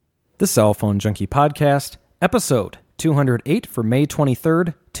The Cell Phone Junkie Podcast, episode 208 for May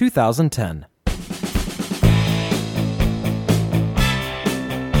 23rd, 2010.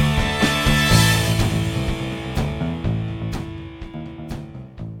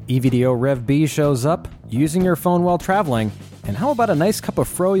 NotesEVDO Rev B shows up, using your phone while traveling, and how about a nice cup of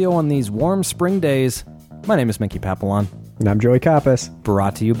Froyo on these warm spring days? My name is Mickey Papillon. And I'm Joey Kappas.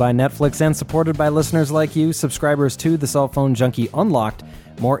 Brought to you by Netflix and supported by listeners like you, subscribers to The Cell Phone Junkie Unlocked.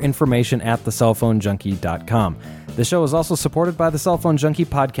 More information at thecellphonejunkie.com. The show is also supported by the Cell Phone Junkie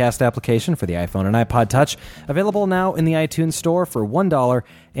podcast application for the iPhone and iPod Touch, available now in the iTunes Store for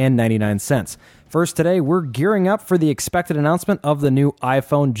 $1.99. First today, we're gearing up for the expected announcement of the new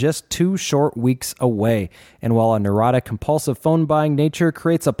iPhone just 2 short weeks away. And while a neurotic, compulsive phone-buying nature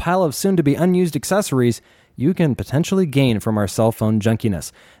creates a pile of soon-to-be unused accessories, you can potentially gain from our cell phone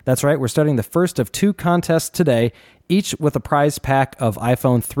junkiness. That's right, we're starting the first of 2 contests today, each with a prize pack of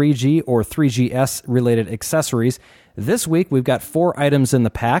iPhone 3G or 3GS related accessories. This week, we've got 4 items in the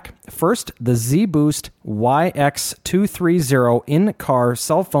pack. First, the Z Boost YX230 in-car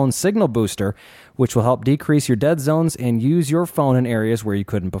cell phone signal booster, which will help decrease your dead zones and use your phone in areas where you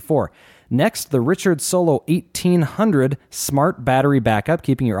couldn't before. Next, the Richard Solo 1800 smart battery backup,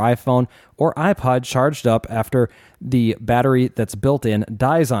 keeping your iPhone or iPod charged up after the battery that's built in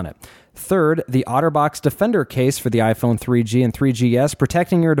dies on it. Third, the OtterBox Defender case for the iPhone 3G and 3GS,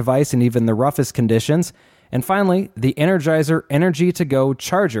 protecting your device in even the roughest conditions. And finally, the Energizer Energy to Go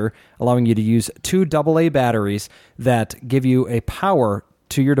charger, allowing you to use 2 AA batteries that give you a power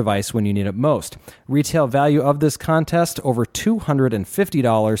to your device when you need it most. Retail value of this contest, over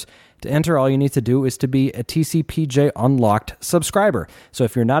 $250. To enter, all you need to do is to be a TCPJ Unlocked subscriber. So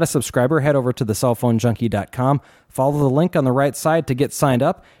if you're not a subscriber, head over to thecellphonejunkie.com, follow the link on the right side to get signed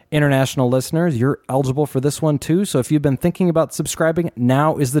up. International listeners, you're eligible for this one too, so if you've been thinking about subscribing,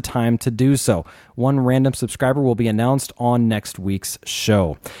 now is the time to do so. One random subscriber will be announced on next week's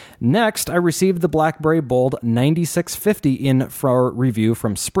show. Next, I received the BlackBerry Bold 9650 in for review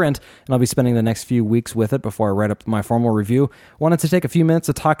from Sprint, and I'll be spending the next few weeks with it before I write up my formal review. Wanted to take a few minutes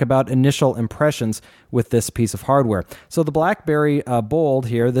to talk about initial impressions with this piece of hardware. So the BlackBerry Bold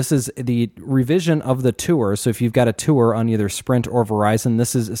here, this is the revision of the Tour, so if you've got a Tour on either Sprint or Verizon,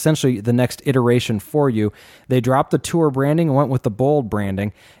 this is essentially the next iteration for you. They dropped the Tour branding and went with the Bold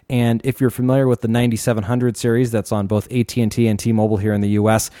branding. And if you're familiar with the 9700 series that's on both AT&T and T-Mobile here in the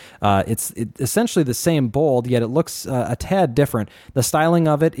U.S., it's essentially the same Bold, yet it looks a tad different. The styling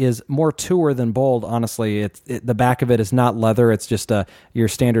of it is more Tour than Bold, honestly. The back of it is not leather. It's just your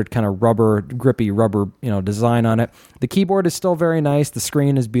standard kind of rubber, grippy rubber design on it. The keyboard is still very nice. The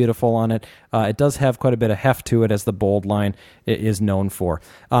screen is beautiful on it. It does have quite a bit of heft to it, as the Bold line is known for.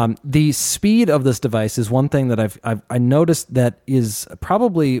 The speed of this device is one thing that I noticed that is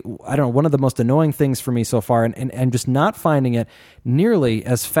probably, I don't know, one of the most annoying things for me so far, and I'm just not finding it nearly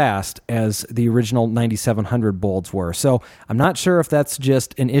as fast as the original 9700 Bolds were. So I'm not sure if that's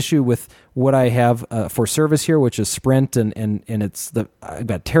just an issue with what I have for service here, which is Sprint, and I've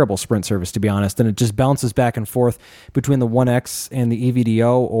got terrible Sprint service, to be honest, and it just bounces back and forth between the 1X and the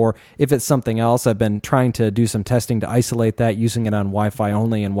EVDO, or if it's something else. I've been trying to do some testing to isolate that, using it on Wi-Fi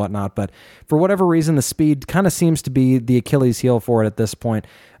only and whatnot, but for whatever reason, the speed kind of seems to be the Achilles heel for it at this point.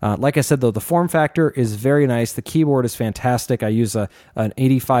 Like I said, though, the form factor is very nice. The keyboard is fantastic. I use an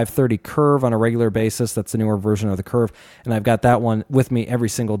 8530 Curve on a regular basis. That's the newer version of the Curve, and I've got that one with me every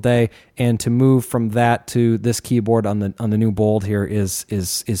single day. And to move from that to this keyboard on the new Bold here is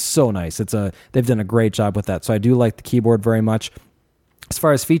so nice. They've done a great job with that. So I do like the keyboard very much. As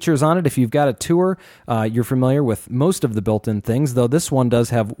far as features on it, if you've got a Tour, you're familiar with most of the built-in things, though this one does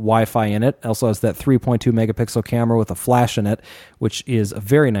have Wi-Fi in it. Also has that 3.2 megapixel camera with a flash in it, which is a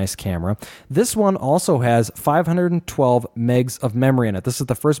very nice camera. This one also has 512 megs of memory in it. This is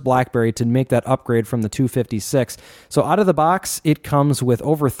the first BlackBerry to make that upgrade from the 256. So out of the box, it comes with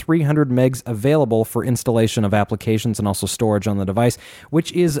over 300 megs available for installation of applications and also storage on the device,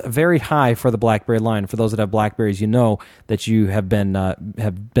 which is very high for the BlackBerry line. For those that have BlackBerries, you know that you have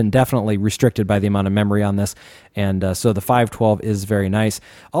been definitely restricted by the amount of memory on this, and so the 512 is very nice.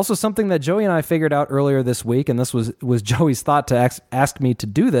 Also, something that Joey and I figured out earlier this week, and this was Joey's thought to ask me to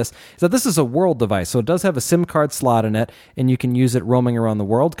do this, is that this is a world device, so it does have a SIM card slot in it, and you can use it roaming around the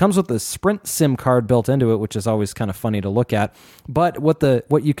world. It comes with a Sprint SIM card built into it, which is always kind of funny to look at. But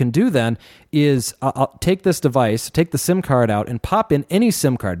what you can do then is take this device, take the SIM card out, and pop in any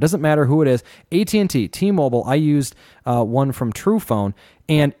SIM card. Doesn't matter who it is. AT&T, T-Mobile. I used one from TruePhone,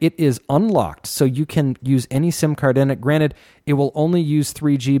 and it is unlocked, so you can use any SIM card in it. Granted, it will only use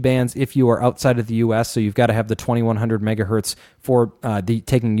 3G bands if you are outside of the U.S., so you've got to have the 2100 megahertz for the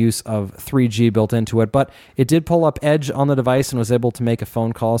taking use of 3G built into it. But it did pull up Edge on the device and was able to make a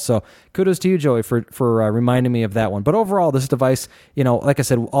phone call. So kudos to you, Joey, for reminding me of that one. But overall, this device, like I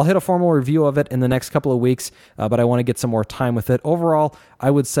said, I'll hit a formal review of it in the next couple of weeks, but I want to get some more time with it. Overall,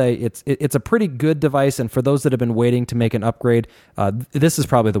 I would say it's a pretty good device, and for those that have been waiting to make an upgrade, this is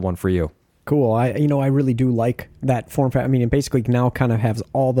probably the one for you. Cool. I really do like that form factor. I mean, it basically now kind of has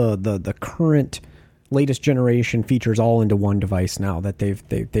all the current latest generation features all into one device now that they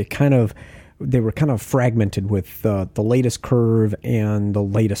were kind of fragmented with the latest Curve and the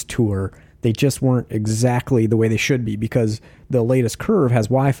latest Tour. They just weren't exactly the way they should be, because the latest Curve has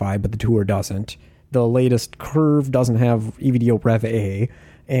Wi-Fi, but the Tour doesn't. The latest Curve doesn't have EVDO Rev A,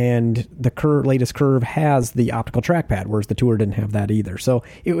 and the latest Curve has the optical trackpad, whereas the Tour didn't have that either. So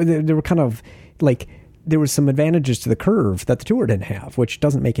they were kind of like, there was some advantages to the Curve that the Tour didn't have, which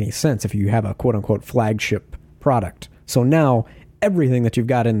doesn't make any sense if you have a quote-unquote flagship product. So now everything that you've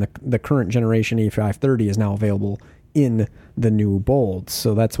got in the current generation E530 is now available in the new Bolds.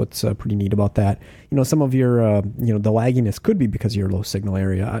 So that's what's pretty neat about that. Some of your, the lagginess could be because of your low signal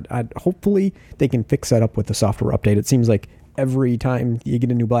area. Hopefully they can fix that up with the software update. It seems like every time you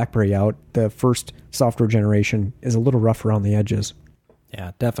get a new BlackBerry out, the first software generation is a little rough around the edges.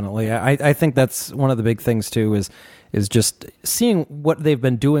 Yeah, definitely. I think that's one of the big things too, is just seeing what they've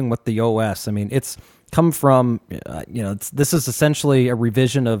been doing with the OS. I mean, it's come from, this is essentially a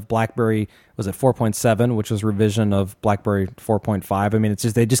revision of BlackBerry, was it 4.7, which was a revision of BlackBerry 4.5. I mean, it's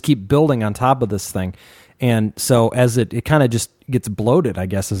just, they just keep building on top of this thing. And so as it kind of just gets bloated, I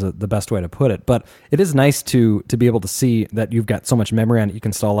guess is the best way to put it. But it is nice to be able to see that you've got so much memory on it. You can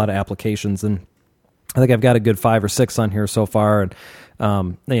install a lot of applications, and I think I've got a good 5 or 6 on here so far, and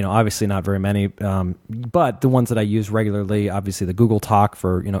obviously not very many, but the ones that I use regularly, obviously the Google Talk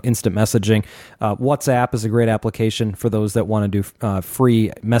for instant messaging. WhatsApp is a great application for those that want to do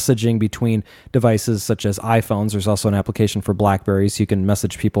free messaging between devices such as iPhones. There's also an application for BlackBerry, so you can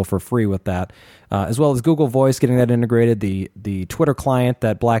message people for free with that, as well as Google Voice, getting that integrated. The Twitter client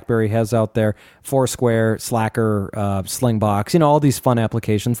that BlackBerry has out there, Foursquare, Slacker, Slingbox, all these fun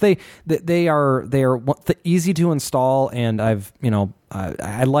applications. They are easy to install, and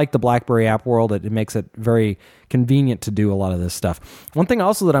I like the BlackBerry app world. It makes it very convenient to do a lot of this stuff. One thing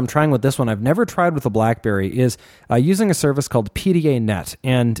also that I'm trying with this one, I've never tried with a BlackBerry, is using a service called PDA-Net.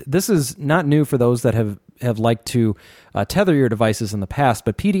 And this is not new for those that have liked to tether your devices in the past,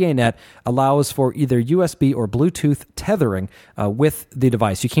 but PDA-Net allows for either USB or Bluetooth tethering with the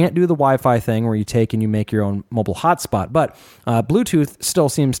device. You can't do the Wi-Fi thing where you take and you make your own mobile hotspot, but Bluetooth still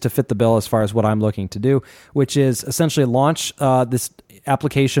seems to fit the bill as far as what I'm looking to do, which is essentially launch this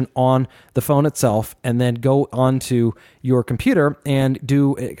application on the phone itself and then go onto your computer and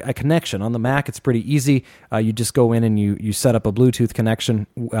do a connection. On the Mac, it's pretty easy. You just go in and you set up a Bluetooth connection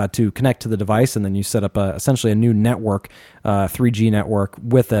to connect to the device, and then you set up essentially a new network, 3G network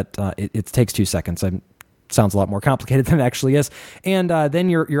with it. It takes 2 seconds. Sounds a lot more complicated than it actually is. And then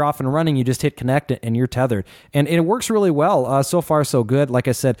you're off and running. You just hit connect and you're tethered. And it works really well. So far, so good. Like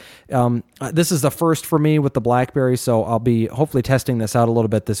I said, this is the first for me with the BlackBerry, so I'll be hopefully testing this out a little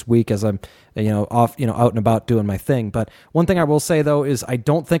bit this week as I'm out and about doing my thing. But one thing I will say, though, is I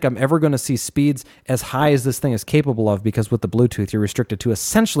don't think I'm ever going to see speeds as high as this thing is capable of, because with the Bluetooth, you're restricted to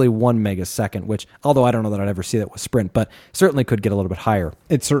essentially 1 megasecond, which, although I don't know that I'd ever see that with Sprint, but certainly could get a little bit higher.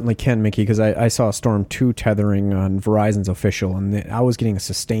 It certainly can, Mickey, because I saw Storm 2 tethering on Verizon's official, and I was getting a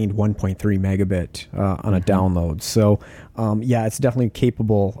sustained 1.3 megabit on a download. So, it's definitely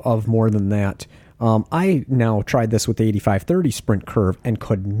capable of more than that. I now tried this with the 8530 Sprint Curve and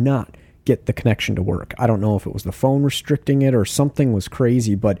could not get the connection to work. I don't know if it was the phone restricting it or something was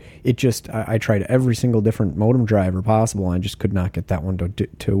crazy, but it just, I tried every single different modem driver possible, and I just could not get that one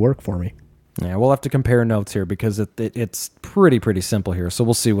to work for me. Yeah, we'll have to compare notes here because it's pretty simple here. So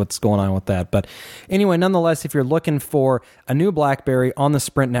we'll see what's going on with that. But anyway, nonetheless, if you're looking for a new BlackBerry on the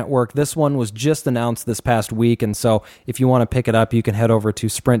Sprint network, this one was just announced this past week. And so if you want to pick it up, you can head over to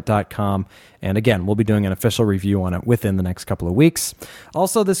sprint.com. And again, we'll be doing an official review on it within the next couple of weeks.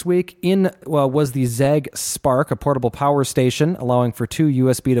 Also this week was the Zeg Spark, a portable power station, allowing for 2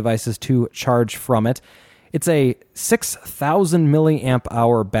 USB devices to charge from it. It's a 6,000 milliamp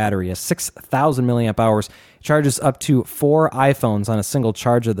hour battery. 6,000 milliamp hours charges up to 4 iPhones on a single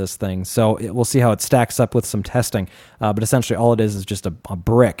charge of this thing. So we'll see how it stacks up with some testing. But essentially, all it is just a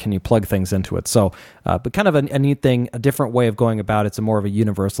brick, and you plug things into it. So, but kind of a neat thing, a different way of going about it. It's a more of a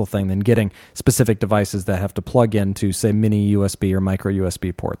universal thing than getting specific devices that have to plug into, say, mini USB or micro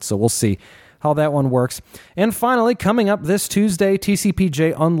USB ports. So we'll see how that one works. And finally, coming up this Tuesday,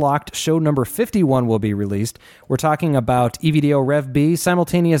 TCP/J Unlocked show number 51 will be released. We're talking about EVDO Rev B,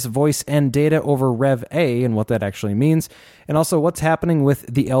 simultaneous voice and data over Rev A, and what that actually means, and also what's happening with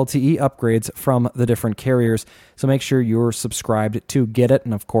the LTE upgrades from the different carriers. So make sure you're subscribed to get it.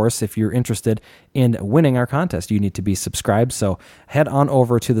 And of course, if you're interested in winning our contest, you need to be subscribed. So head on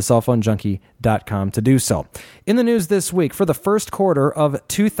over to thecellphonejunkie.com to do so. In the news this week, for the first quarter of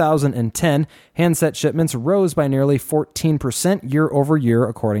 2010, handset shipments rose by nearly 14% year over year,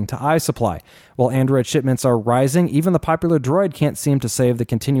 according to iSupply. While Android shipments are rising, even the popular Droid can't seem to save the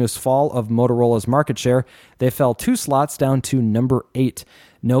continuous fall of Motorola's market share. They fell 2 slots down to number 8.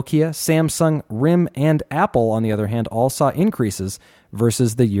 Nokia, Samsung, RIM, and Apple, on the other hand, all saw increases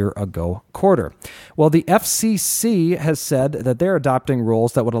versus the year-ago quarter. Well, the FCC has said that they're adopting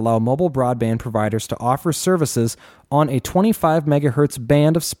rules that would allow mobile broadband providers to offer services on a 25 megahertz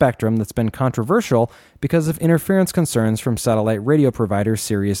band of spectrum that's been controversial because of interference concerns from satellite radio provider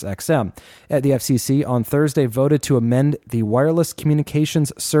SiriusXM. The FCC on Thursday voted to amend the Wireless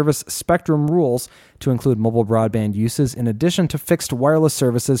Communications Service Spectrum rules to include mobile broadband uses in addition to fixed wireless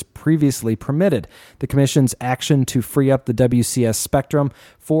services previously permitted. The Commission's action to free up the WCS spectrum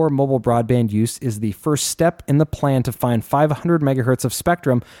for mobile broadband use is the first step in the plan to find 500 megahertz of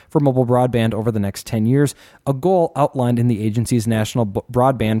spectrum for mobile broadband over the next 10 years, a goal outlined in the agency's national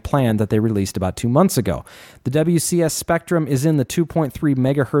broadband plan that they released about 2 months ago. The WCS spectrum is in the 2.3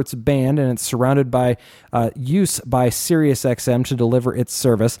 megahertz band, and it's surrounded by use by SiriusXM to deliver its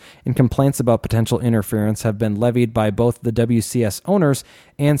service, and complaints about potential interference have been levied by both the WCS owners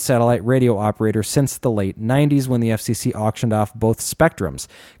and satellite radio operators since the late 90s when the FCC auctioned off both spectrums.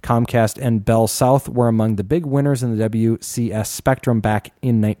 Comcast and Bell South were among the big winners in the WCS spectrum back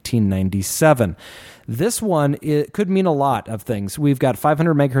in 1997. This one, it could mean a lot of things. We've got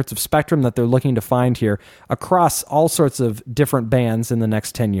 500 megahertz of spectrum that they're looking to find here across all sorts of different bands in the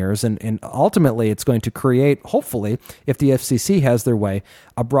next 10 years. And ultimately, it's going to create, hopefully, if the FCC has their way,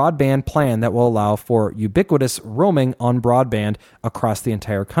 a broadband plan that will allow for ubiquitous roaming on broadband across the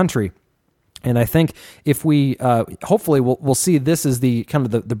entire country. And I think if we, hopefully we'll see this as the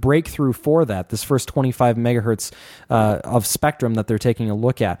kind of the breakthrough for that, this first 25 megahertz of spectrum that they're taking a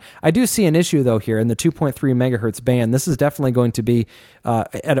look at. I do see an issue, though, here in the 2.3 megahertz band. This is definitely going to be,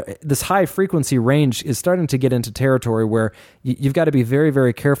 this high frequency range is starting to get into territory where you've got to be very,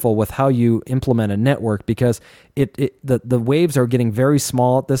 very careful with how you implement a network, because the waves are getting very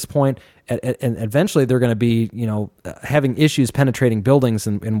small at this point. And eventually they're going to be, having issues penetrating buildings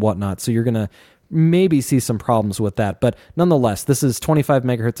and whatnot. So you're going to maybe see some problems with that. But nonetheless, this is 25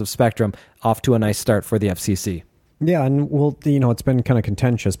 megahertz of spectrum, off to a nice start for the FCC. Yeah, and it's been kind of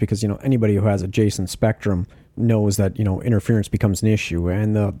contentious because, anybody who has adjacent spectrum knows that, interference becomes an issue.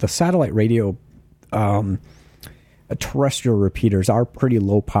 And the satellite radio terrestrial repeaters are pretty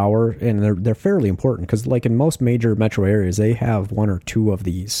low power, and they're fairly important because, like in most major metro areas, they have 1 or 2 of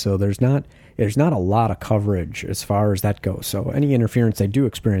these. So there's not a lot of coverage as far as that goes. So any interference they do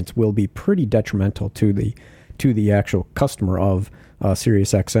experience will be pretty detrimental to the actual customer of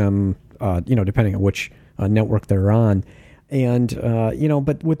SiriusXM, depending on which network they're on. And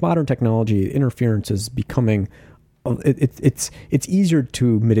but with modern technology, interference is becoming it's easier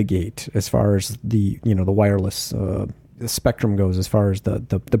to mitigate as far as the wireless spectrum goes, as far as the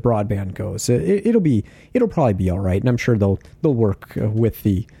broadband goes. It'll probably be all right, and I'm sure they'll work with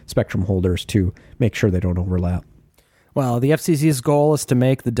the spectrum holders to make sure they don't overlap. Well, the FCC's goal is to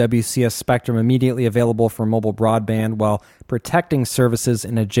make the WCS spectrum immediately available for mobile broadband while protecting services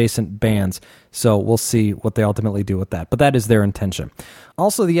in adjacent bands. So we'll see what they ultimately do with that. But that is their intention.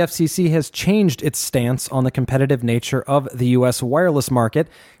 Also, the FCC has changed its stance on the competitive nature of the U.S. wireless market.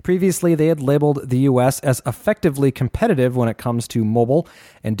 Previously, they had labeled the U.S. as effectively competitive when it comes to mobile,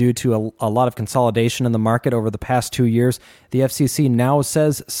 and due to a lot of consolidation in the market over the past 2 years, the FCC now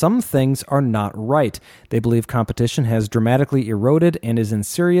says some things are not right. They believe competition has dramatically eroded and is in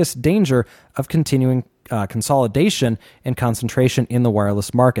serious danger of continuing consolidation and concentration in the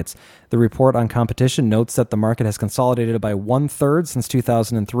wireless markets. The report on competition notes that the market has consolidated by 1/3 since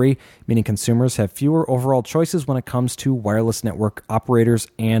 2003, meaning consumers have fewer overall choices when it comes to wireless network operators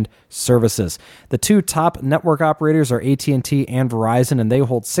and services. The 2 top network operators are AT&T and Verizon, and they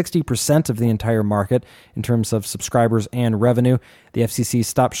hold 60% of the entire market in terms of subscribers and revenue. The FCC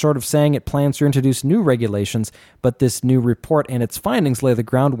stopped short of saying it plans to introduce new regulations, but this new report and its findings lay the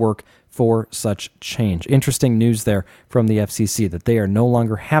groundwork for such change. Interesting news there from the FCC that they are no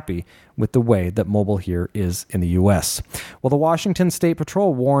longer happy with the way that mobile here is in the U.S. Well, the Washington State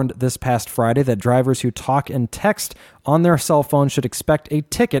Patrol warned this past Friday that drivers who talk and text on their cell phone should expect a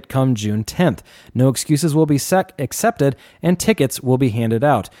ticket come June 10th. No excuses will be accepted, and tickets will be handed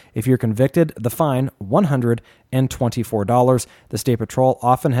out. If you're convicted, the fine, $124. The State Patrol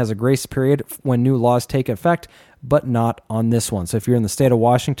often has a grace period when new laws take effect, but not on this one. So if you're in the state of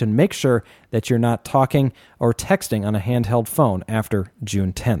Washington, make sure that you're not talking or texting on a handheld phone after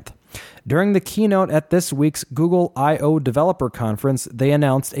June 10th. During the keynote at this week's Google I/O Developer Conference, they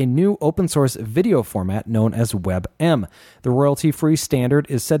announced a new open-source video format known as WebM. The royalty-free standard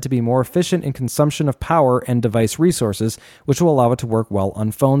is said to be more efficient in consumption of power and device resources, which will allow it to work well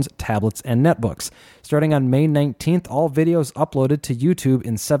on phones, tablets, and netbooks. Starting on May 19th, all videos uploaded to YouTube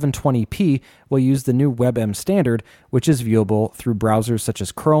in 720p will use the new WebM standard, which is viewable through browsers such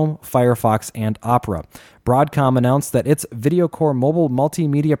as Chrome, Firefox, and Opera. Broadcom announced that its VideoCore mobile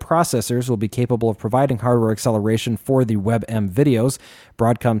multimedia processors will be capable of providing hardware acceleration for the WebM videos.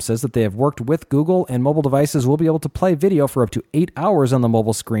 Broadcom says that they have worked with Google, and mobile devices will be able to play video for up to 8 hours on the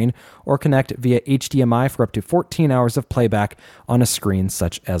mobile screen or connect via HDMI for up to 14 hours of playback on a screen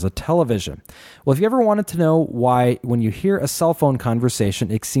such as a television. Well, if you ever wanted to know why when you hear a cell phone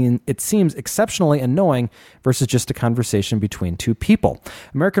conversation, it seems exceptionally annoying versus just a conversation between two people,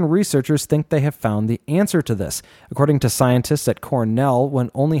 American researchers think they have found the answer to this. According to scientists at Cornell,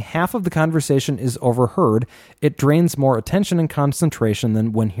 when only half of the conversation is overheard, it drains more attention and concentration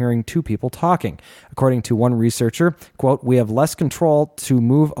than when hearing two people talking. According to one researcher, quote, "We have less control to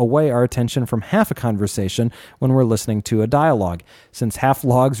move away our attention from half a conversation when we're listening to a dialogue. Since half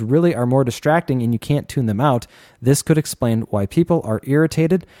logs really are more distracting and you can't tune them out, this could explain why people are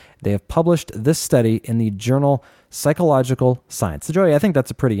irritated." They have published this study in the journal Psychological Science. So, Joey, I think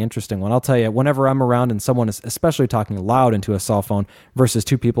that's a pretty interesting one. I'll tell you, whenever I'm around and someone is especially talking loud into a cell phone versus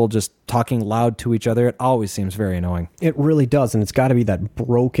two people just talking loud to each other, it always seems very annoying. It really does, and it's got to be that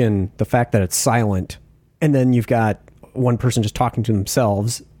the fact that it's silent, and then you've got one person just talking to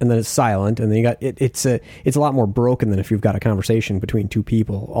themselves, and then it's silent, and then you got it's a lot more broken than if you've got a conversation between two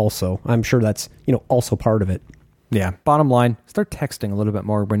people. Also, I'm sure that's also part of it. Yeah. Bottom line, start texting a little bit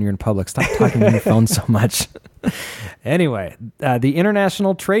more when you're in public. Stop talking on your phone so much. Anyway, the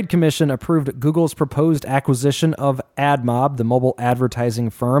International Trade Commission approved Google's proposed acquisition of AdMob, the mobile advertising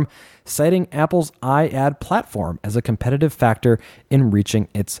firm, citing Apple's iAd platform as a competitive factor in reaching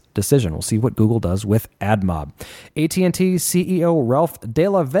its decision. We'll see what Google does with AdMob. AT&T CEO Ralph De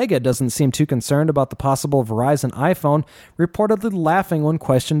La Vega doesn't seem too concerned about the possible Verizon iPhone, reportedly laughing when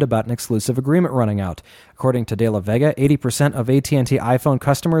questioned about an exclusive agreement running out. According to De La Vega, 80% of AT&T iPhone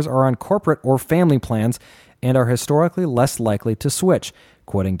customers are on corporate or family plans and are historically less likely to switch.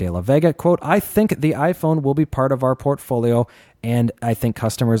 Quoting De La Vega, quote, "I think the iPhone will be part of our portfolio, and I think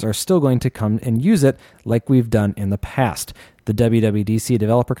customers are still going to come and use it like we've done in the past." The WWDC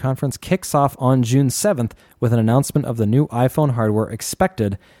Developer Conference kicks off on June 7th with an announcement of the new iPhone hardware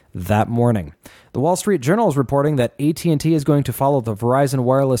expected that morning. The Wall Street Journal is reporting that AT&T is going to follow the Verizon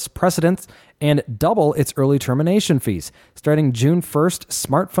Wireless precedent and double its early termination fees. Starting June 1st,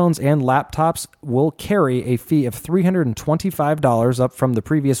 smartphones and laptops will carry a fee of $325, up from the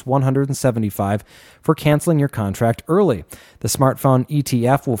previous $175 for canceling your contract early. The smartphone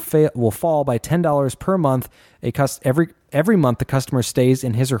ETF will fall by $10 per month. Every month the customer stays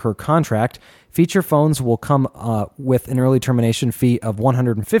in his or her contract. Feature phones will come with an early termination fee of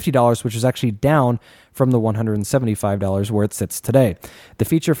 $150, which is actually down from the $175 where it sits today. The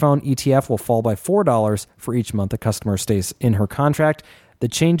feature phone ETF will fall by $4 for each month the customer stays in her contract. The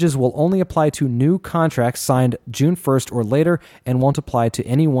changes will only apply to new contracts signed June 1st or later and won't apply to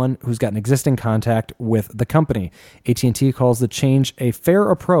anyone who's got an existing contract with the company. AT&T calls the change a fair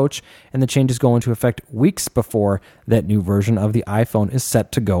approach, and the changes go into effect weeks before that new version of the iPhone is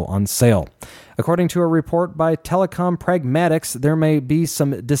set to go on sale. According to a report by Telecom Pragmatics, there may be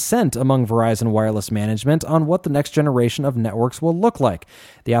some dissent among Verizon Wireless management on what the next generation of networks will look like.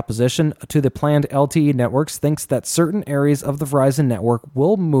 The opposition to the planned LTE networks thinks that certain areas of the Verizon network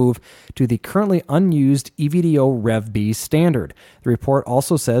will move to the currently unused EVDO Rev B standard. The report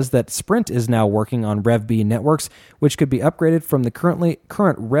also says that Sprint is now working on Rev B networks, which could be upgraded from the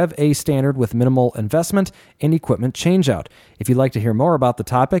current Rev A standard with minimal investment and equipment changeout. If you'd like to hear more about the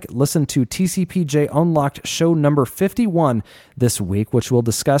topic, listen to TCPJ Unlocked show number 51 this week, which will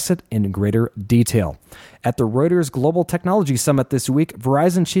discuss it in greater detail. At the Reuters Global Technology Summit this week,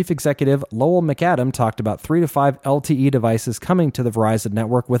 Verizon Chief Executive Lowell McAdam talked about 3 to 5 LTE devices coming to the Verizon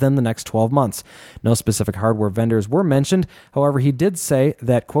network within the next 12 months. No specific hardware vendors were mentioned. However, he did say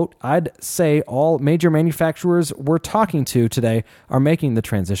that, quote, "I'd say all major manufacturers we're talking to today are making the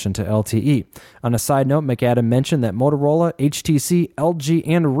transition to LTE." On a side note, McAdam mentioned that Motorola, HTC, LG,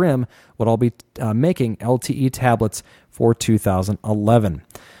 and RIM would all be making LTE tablets for 2011.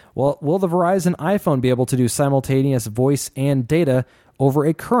 Well, will the Verizon iPhone be able to do simultaneous voice and data over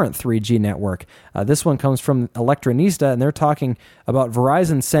a current 3G network? This one comes from Electronista, and they're talking about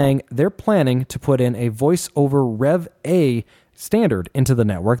Verizon saying they're planning to put in a voice over Rev A standard into the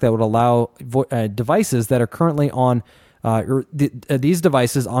network that would allow devices that are currently on these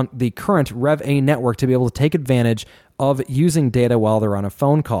devices on the current Rev A network to be able to take advantage of using data while they're on a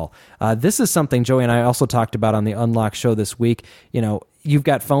phone call. This is something Joey and I also talked about on the Unlock show this week. You know, you've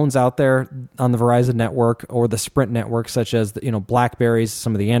got phones out there on the Verizon network or the Sprint network, such as BlackBerries,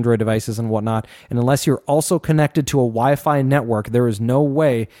 some of the Android devices and whatnot. And unless you're also connected to a Wi-Fi network, there is no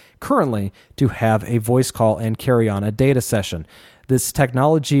way currently to have a voice call and carry on a data session. This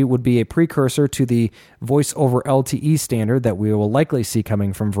technology would be a precursor to the voice over LTE standard that we will likely see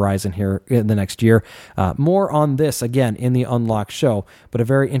coming from Verizon here in the next year. More on this, again, in the Unlock show, but a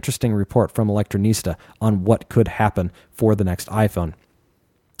very interesting report from Electronista on what could happen for the next iPhone.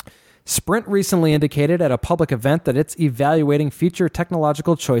 Sprint recently indicated at a public event that it's evaluating future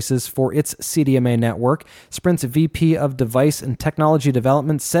technological choices for its CDMA network. Sprint's VP of Device and Technology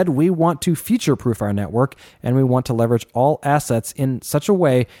Development said, "We want to future-proof our network, and we want to leverage all assets in such a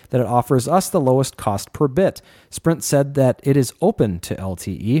way that it offers us the lowest cost per bit." Sprint said that it is open to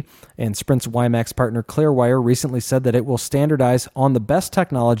LTE, and Sprint's WiMAX partner Clearwire recently said that it will standardize on the best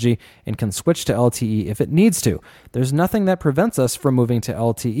technology and can switch to LTE if it needs to. "There's nothing that prevents us from moving to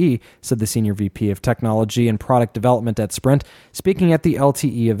LTE," said the Senior VP of Technology and Product Development at Sprint. Speaking at the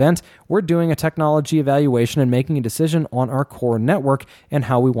LTE event, "We're doing a technology evaluation and making a decision on our core network and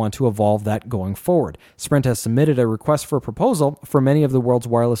how we want to evolve that going forward." Sprint has submitted a request for a proposal for many of the world's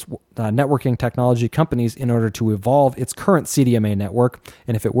wireless networking technology companies in order to evolve its current CDMA network,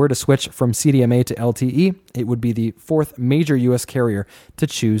 and if it were to switch from CDMA to LTE, it would be the 4th major U.S. carrier to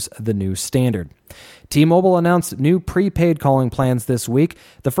choose the new standard. T-Mobile announced new prepaid calling plans this week.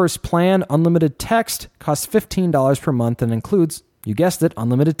 The first plan, unlimited text, costs $15 per month and includes, you guessed it,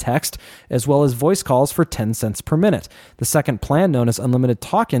 unlimited text, as well as voice calls for 10 cents per minute. The second plan, known as unlimited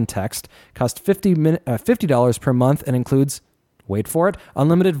talk and text, costs $50 per month and includes, wait for it,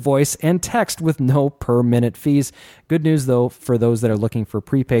 unlimited voice and text with no per-minute fees. Good news, though, for those that are looking for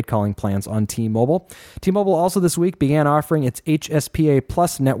prepaid calling plans on T-Mobile. T-Mobile also this week began offering its HSPA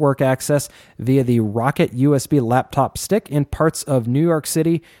Plus network access via the Rocket USB laptop stick in parts of New York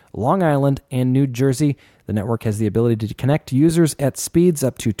City, Long Island, and New Jersey. The network has the ability to connect users at speeds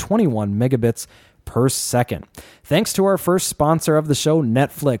up to 21 megabits per second. Thanks to our first sponsor of the show,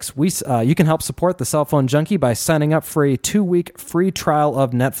 Netflix. You can help support the Cell Phone Junkie by signing up for a 2-week free trial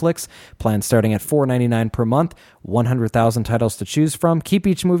of Netflix. Plan starting at $4.99 per month, 100,000 titles to choose from. Keep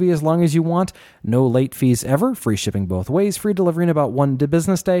each movie as long as you want. No late fees ever. Free shipping both ways. Free delivery in about 1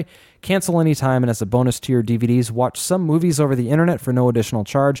 business day. Cancel anytime, and as a bonus to your DVDs, watch some movies over the internet for no additional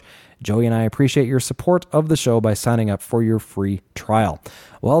charge. Joey and I appreciate your support of the show by signing up for your free trial.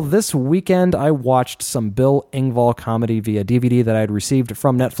 Well, this weekend I watched some Bill Engvall comedy via DVD that I had received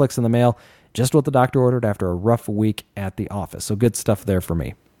from Netflix in the mail, just what the doctor ordered after a rough week at the office. So good stuff there for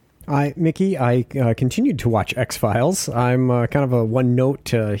me. Mickey, I continued to watch X-Files. I'm kind of a one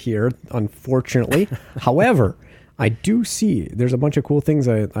note here, unfortunately. However, I do see there's a bunch of cool things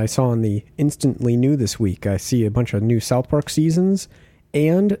I saw on the Instantly New this week. I see a bunch of new South Park seasons,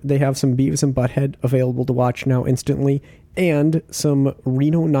 and they have some Beavis and Butthead available to watch now instantly, and some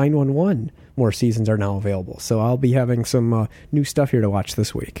Reno 911 more seasons are now available. So I'll be having some new stuff here to watch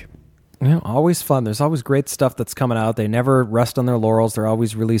this week. Yeah, always fun. There's always great stuff that's coming out. They never rest on their laurels. They're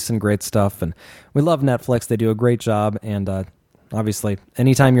always releasing great stuff, and we love Netflix. They do a great job, and obviously,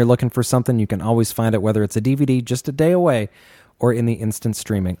 anytime you're looking for something, you can always find it, whether it's a DVD just a day away or in the instant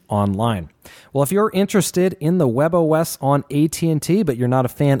streaming online. Well, if you're interested in the WebOS on AT&T, but you're not a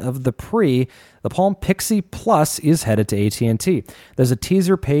fan of the the Palm Pixie Plus is headed to AT&T. There's a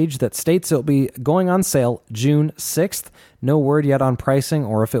teaser page that states it'll be going on sale June 6th. No word yet on pricing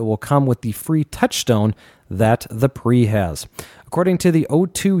or if it will come with the free touchstone that the Pre has. According to the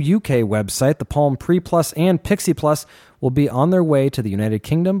O2 UK website, the Palm Pre Plus and Pixie Plus will be on their way to the United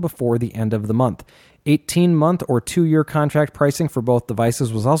Kingdom before the end of the month. 18-month or 2-year contract pricing for both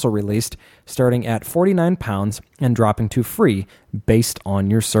devices was also released, starting at £49 and dropping to free based on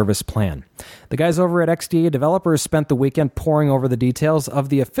your service plan. The guys over at XDA Developers spent the weekend poring over the details of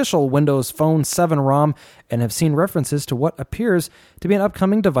the official Windows Phone 7 ROM and have seen references to what appears to be an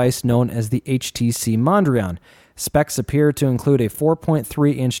upcoming device known as the HTC Mondrian. Specs appear to include a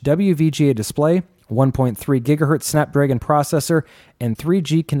 4.3-inch WVGA display, 1.3 GHz Snapdragon processor, and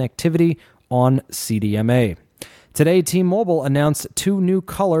 3G connectivity on CDMA. Today, T-Mobile announced 2 new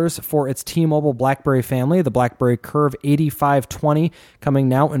colors for its T-Mobile BlackBerry family, the BlackBerry Curve 8520, coming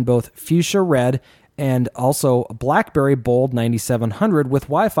now in both fuchsia red and also BlackBerry Bold 9700 with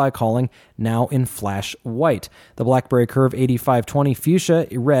Wi-Fi calling now in flash white. The BlackBerry Curve 8520 Fuchsia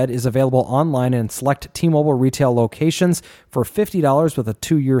Red is available online in select T-Mobile retail locations for $50 with a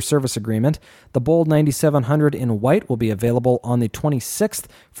 2-year service agreement. The Bold 9700 in white will be available on the 26th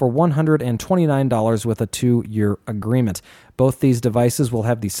for $129 with a 2-year agreement. Both these devices will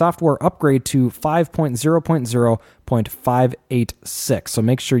have the software upgrade to 5.0.0.586. So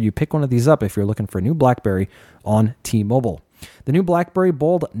make sure you pick one of these up if you're looking for a new BlackBerry on T-Mobile. The new BlackBerry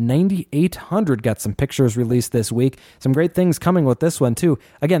Bold 9800 got some pictures released this week. Some great things coming with this one, too.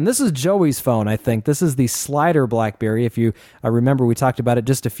 Again, this is Joey's phone, I think. This is the slider BlackBerry. If you remember, we talked about it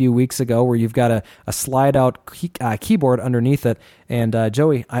just a few weeks ago where you've got a slide-out keyboard underneath it. And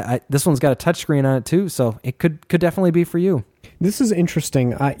Joey, this one's got a touchscreen on it, too, so it could definitely be for you. This is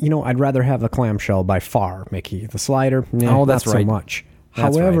interesting. I'd rather have the clamshell by far, Mickey. The slider, that's not right. so much.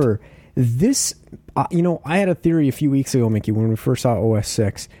 That's However, right. This, I had a theory a few weeks ago, Mickey, when we first saw OS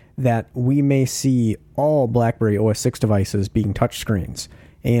 6, that we may see all BlackBerry OS 6 devices being touchscreens.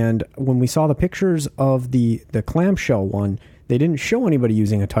 And when we saw the pictures of the clamshell one, they didn't show anybody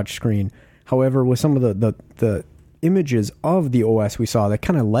using a touchscreen. However, with some of the images of the OS we saw, that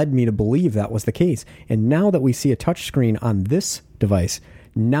kind of led me to believe that was the case. And now that we see a touchscreen on this device,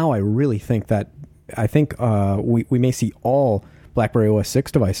 now I really think we may see all BlackBerry OS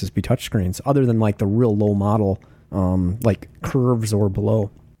 6 devices be touchscreens, other than like the real low model, like curves or below.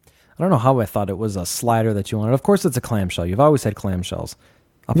 I don't know how I thought it was a slider that you wanted. Of course, it's a clamshell. You've always had clamshells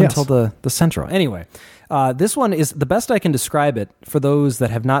up until the Centro. Anyway, this one is the best I can describe it for those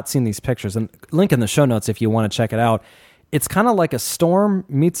that have not seen these pictures. And link in the show notes if you want to check it out. It's kind of like a Storm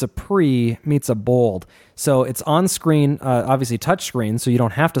meets a Pre meets a Bold. So it's on screen, obviously touch screen, so you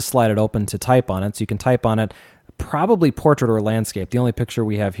don't have to slide it open to type on it. So you can type on it, probably portrait or landscape. The only picture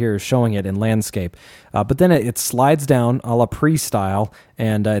we have here is showing it in landscape. But then it slides down a la Pre style,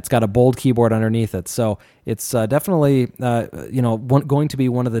 and it's got a Bold keyboard underneath it. So it's definitely going to be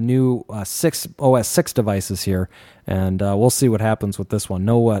one of the new OS 6 devices here. And we'll see what happens with this one.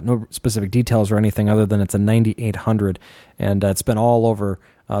 No specific details or anything other than it's a 9800, and it's been all over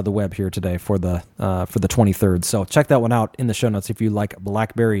the web here today for the 23rd. So check that one out in the show notes if you like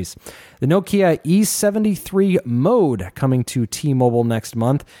Blackberries. The Nokia E73 Mode coming to T-Mobile next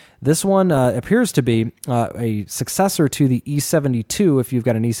month. This one appears to be a successor to the E72. If you've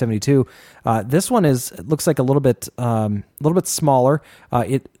got an E72, this one looks like a little bit smaller.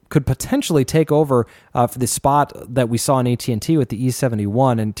 It could potentially take over for the spot that we saw in AT&T with the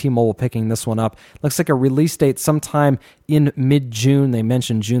E71, and T-Mobile picking this one up. Looks like a release date sometime in mid-June. They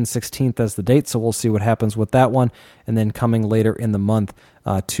mentioned June 16th as the date, so we'll see what happens with that one, and then coming later in the month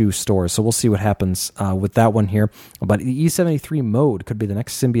to stores. So we'll see what happens with that one here. But the E73 Mode could be the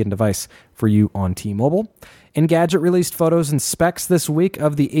next Symbian device for you on T-Mobile. Engadget released photos and specs this week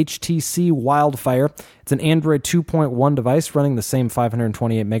of the HTC Wildfire. It's an Android 2.1 device running the same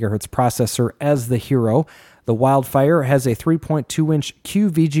 528 megahertz processor as the Hero. The Wildfire has a 3.2-inch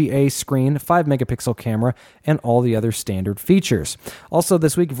QVGA screen, 5-megapixel camera, and all the other standard features. Also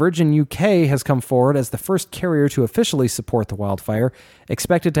this week, Virgin UK has come forward as the first carrier to officially support the Wildfire.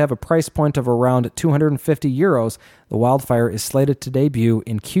 Expected to have a price point of around €250, the Wildfire is slated to debut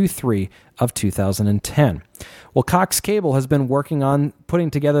in Q3 of 2010. Well, Cox Cable has been working on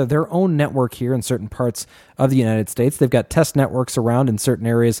putting together their own network here in certain parts of the United States. They've got test networks around in certain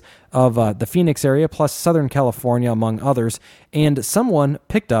areas of the Phoenix area, plus Southern California, among others. And someone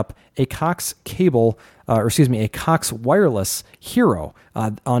picked up a Cox Cable, a Cox Wireless Hero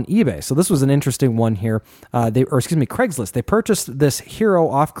on eBay. So this was an interesting one here. Craigslist. They purchased this Hero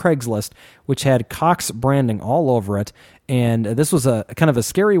off Craigslist, which had Cox branding all over it. And this was a kind of a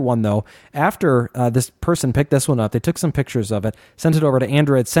scary one, though. After this person picked this one up, they took some pictures of it, sent it over to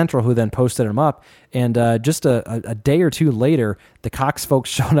Android Central, who then posted them up. And just a day or two later, the Cox folks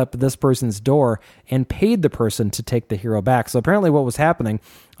showed up at this person's door and paid the person to take the Hero back. So apparently what was happening,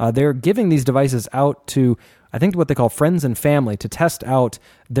 they're giving these devices out to I think, what they call friends and family to test out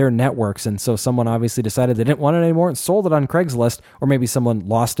their networks. And so someone obviously decided they didn't want it anymore and sold it on Craigslist, or maybe someone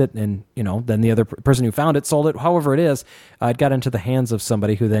lost it and, then the other person who found it sold it. However it is, it got into the hands of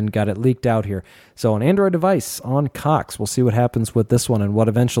somebody who then got it leaked out here. So an Android device on Cox. We'll see what happens with this one and what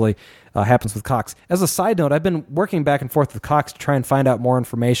eventually happens with Cox. As a side note, I've been working back and forth with Cox to try and find out more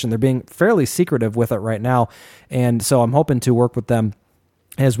information. They're being fairly secretive with it right now. And so I'm hoping to work with them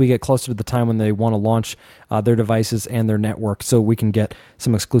as we get closer to the time when they want to launch their devices and their network, so we can get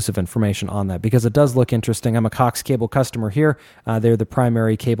some exclusive information on that, because it does look interesting. I'm a Cox cable customer here. They're the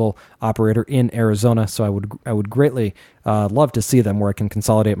primary cable operator in Arizona, so I would greatly love to see them where I can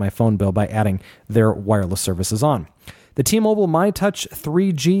consolidate my phone bill by adding their wireless services on. The T-Mobile MyTouch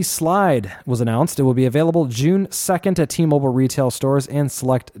 3G Slide was announced. It will be available June 2nd at T-Mobile retail stores and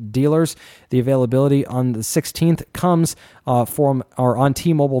select dealers. The availability on the 16th comes from or on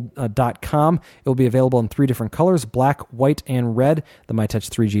T-Mobile.com. It will be available in 3 different colors, black, white, and red. The MyTouch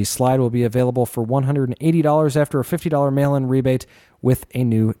 3G Slide will be available for $180 after a $50 mail-in rebate with a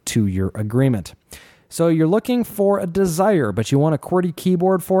new 2-year agreement. So you're looking for a Desire, but you want a QWERTY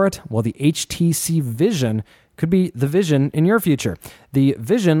keyboard for it? Well, the HTC Vision could be the Vision in your future. The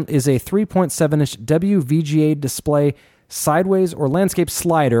Vision is a 3.7-inch WVGA display sideways or landscape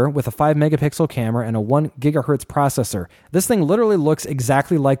slider with a 5-megapixel camera and a 1 gigahertz processor. This thing literally looks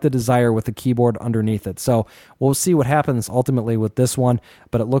exactly like the Desire with the keyboard underneath it. So we'll see what happens ultimately with this one,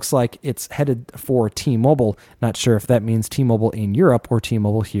 but it looks like it's headed for T-Mobile. Not sure if that means T-Mobile in Europe or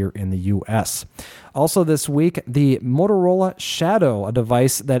T-Mobile here in the US. Also this week, the Motorola Shadow, a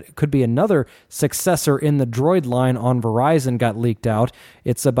device that could be another successor in the Droid line on Verizon, got leaked out.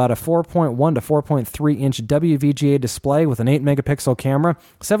 It's about a 4.1 to 4.3-inch WVGA display with an 8-megapixel camera,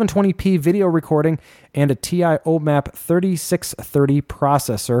 720p video recording, and a TI OMAP 3630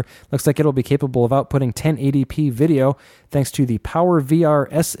 processor. Looks like it'll be capable of outputting 1080p video thanks to the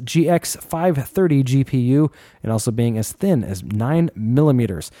PowerVR SGX 530 GPU and also being as thin as 9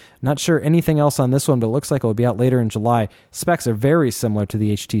 millimeters. Not sure anything else on this one, but it looks like it will be out later in July. Specs are very similar to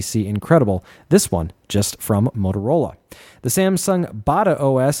the HTC Incredible. This one just from Motorola. The Samsung Bada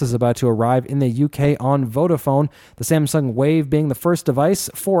OS is about to arrive in the UK on Vodafone, the Samsung Wave being the first device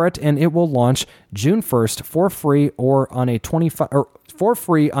for it, and it will launch June 1st for free on a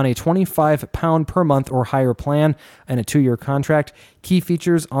 £25 per month or higher plan and a 2-year contract. Key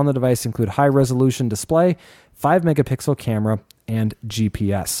features on the device include high-resolution display, 5-megapixel camera, and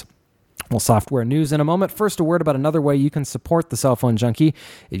GPS. Well, software news in a moment. First, a word about another way you can support the Cell Phone Junkie.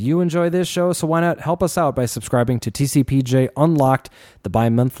 If you enjoy this show, so why not help us out by subscribing to TCPJ Unlocked, the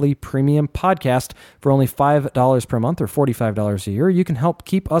bi-monthly premium podcast. For only $5 per month or $45 a year, you can help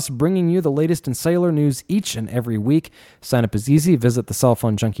keep us bringing you the latest in cellular news each and every week. Sign up is easy. Visit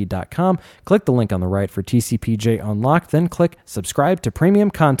thecellphonejunkie.com. Click the link on the right for TCPJ Unlocked, then click subscribe to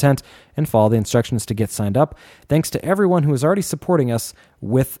premium content and follow the instructions to get signed up. Thanks to everyone who is already supporting us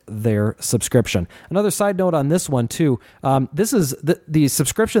with their subscription. Another side note on this one too, this is the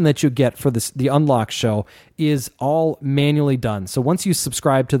subscription that you get for the Unlock show is all manually done. So once you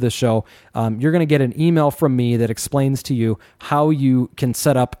subscribe to the show, you're going to get an email from me that explains to you how you can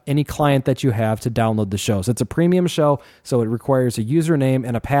set up any client that you have to download the shows. It's a premium show, so it requires a username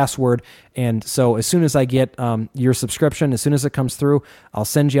and a password. And so as soon as I get your subscription, as soon as it comes through, I'll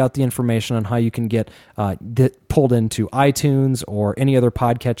send you out the information on how you can get pulled into iTunes or any other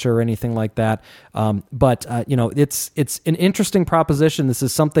podcatcher or anything like that. But it's an interesting proposition. This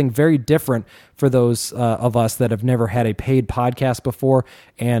is something very different for those of us that have never had a paid podcast before.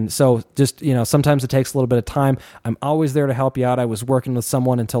 And so just, sometimes it takes a little bit of time. I'm always there to help you out. I was working with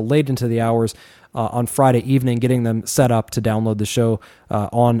someone until late into the hours on Friday evening, getting them set up to download the show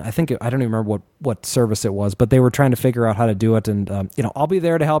on, I don't even remember what service it was, but they were trying to figure out how to do it. And, I'll be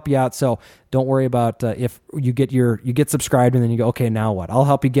there to help you out. So don't worry about if you get subscribed and then you go, okay, now what? I'll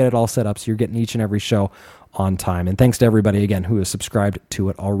help you get it all set up so you're getting each and every show on time. And thanks to everybody, again, who has subscribed to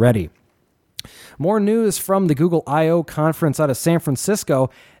it already. More news from the Google I/O conference out of San Francisco.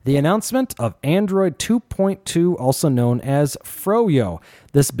 The announcement of Android 2.2, also known as Froyo.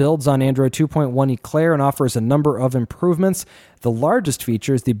 This builds on Android 2.1 Eclair and offers a number of improvements. The largest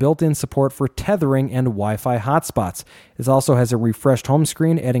feature is the built-in support for tethering and Wi-Fi hotspots. It also has a refreshed home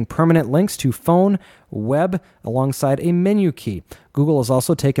screen, adding permanent links to phone, web, alongside a menu key. Google has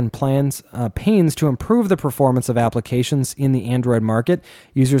also taken pains to improve the performance of applications in the Android market.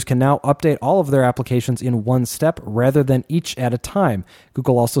 Users can now update all of their applications in one step rather than each at a time.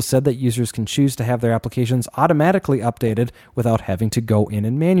 Google also said that users can choose to have their applications automatically updated without having to go in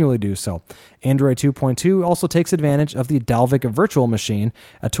and manually do so. Android 2.2 also takes advantage of the Dalvik Virtual Machine,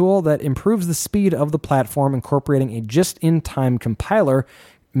 a tool that improves the speed of the platform, incorporating a just-in-time compiler,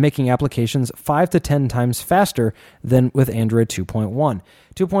 making applications 5 to 10 times faster than with Android 2.1.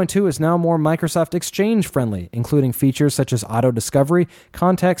 2.2 is now more Microsoft Exchange friendly, including features such as auto discovery,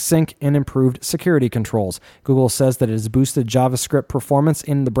 contact sync, and improved security controls. Google says that it has boosted JavaScript performance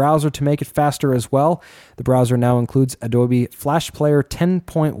in the browser to make it faster as well. The browser now includes Adobe Flash Player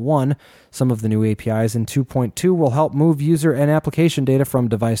 10.1. Some of the new APIs in 2.2 will help move user and application data from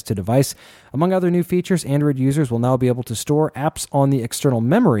device to device. Among other new features, Android users will now be able to store apps on the external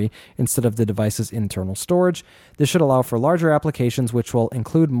memory instead of the device's internal storage. This should allow for larger applications, which will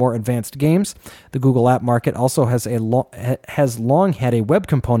include more advanced games. The Google app market also has long had a web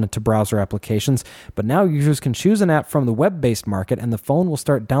component to browser applications, but now users can choose an app from the web-based market, and the phone will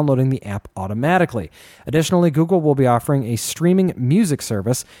start downloading the app automatically. Additionally, Google will be offering a streaming music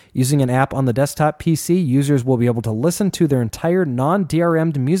service. Using an app on the desktop PC, users will be able to listen to their entire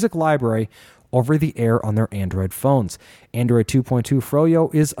non-DRM'd music library over the air on their Android phones. Android 2.2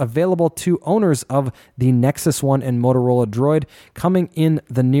 Froyo is available to owners of the Nexus One and Motorola Droid coming in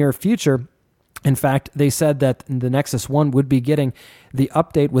the near future. In fact, they said that the Nexus One would be getting the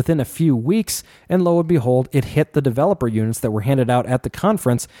update within a few weeks, and lo and behold, it hit the developer units that were handed out at the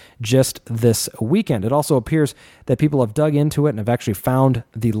conference just this weekend. It also appears that people have dug into it and have actually found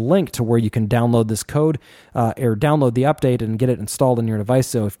the link to where you can download this code or download the update and get it installed on your device.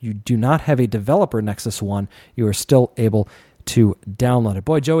 So if you do not have a developer Nexus One, you are still able to download it.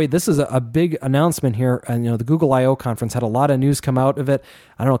 Boy, Joey, this is a big announcement here. And, the Google I.O. conference had a lot of news come out of it.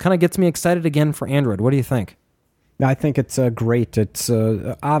 I don't know, it kind of gets me excited again for Android. What do you think? I think it's great. It's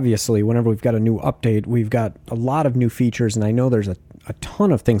obviously, whenever we've got a new update, we've got a lot of new features, and I know there's a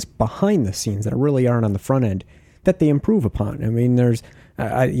ton of things behind the scenes that really aren't on the front end that they improve upon. I mean, there's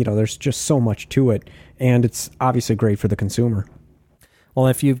just so much to it, and it's obviously great for the consumer. Well,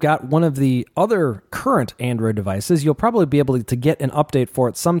 if you've got one of the other current Android devices, you'll probably be able to get an update for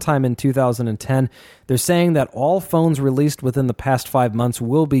it sometime in 2010. They're saying that all phones released within the past 5 months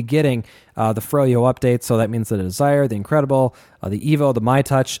will be getting the Froyo update. So that means the Desire, the Incredible, the Evo, the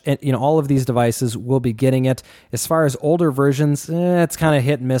MyTouch, and all of these devices will be getting it. As far as older versions, it's kind of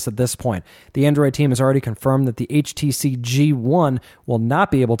hit and miss at this point. The Android team has already confirmed that the HTC G1 will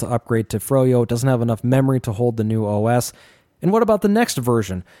not be able to upgrade to Froyo. It doesn't have enough memory to hold the new OS. And what about the next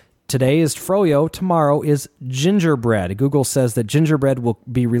version? Today is Froyo, tomorrow is Gingerbread. Google says that Gingerbread will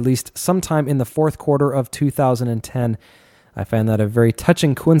be released sometime in the fourth quarter of 2010. I find that a very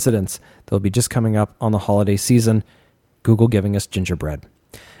touching coincidence. They'll be just coming up on the holiday season. Google giving us Gingerbread.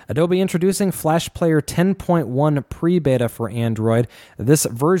 Adobe introducing Flash Player 10.1 pre-beta for Android. This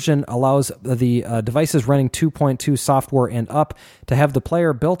version allows the devices running 2.2 software and up to have the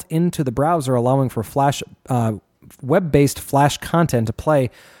player built into the browser, allowing for web-based Flash content to play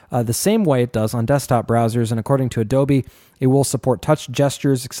the same way it does on desktop browsers. And according to Adobe, it will support touch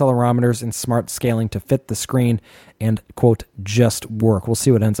gestures, accelerometers, and smart scaling to fit the screen and, quote, just work. We'll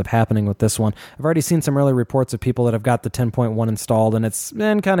see what ends up happening with this one. I've already seen some early reports of people that have got the 10.1 installed, and it's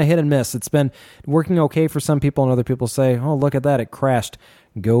been kind of hit and miss. It's been working okay for some people, and other people say, oh, look at that, it crashed.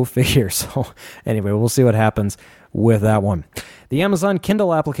 Go figure. So anyway, we'll see what happens with that one. The Amazon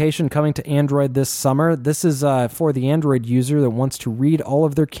Kindle application coming to Android this summer. This is for the Android user that wants to read all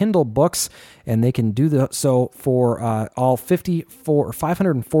of their Kindle books, and they can do so for all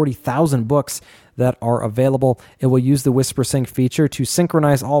 540,000 books that are available. It will use the Whisper Sync feature to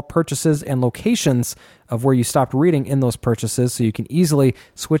synchronize all purchases and locations of where you stopped reading in those purchases, so you can easily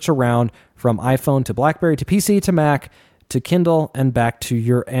switch around from iPhone to BlackBerry to PC to Mac to Kindle and back to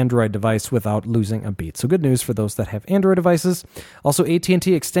your Android device without losing a beat. So good news for those that have Android devices. Also,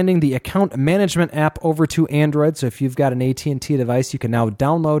 AT&T extending the account management app over to Android. So if you've got an AT&T device, you can now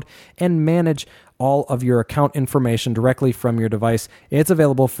download and manage all of your account information directly from your device. It's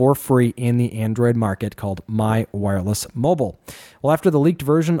available for free in the Android market called My Wireless Mobile. Well, after the leaked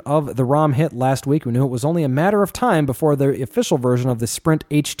version of the ROM hit last week, we knew it was only a matter of time before the official version of the Sprint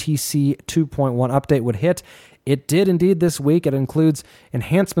HTC 2.1 update would hit. It did indeed this week. It includes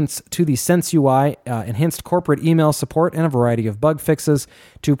enhancements to the Sense UI, enhanced corporate email support, and a variety of bug fixes.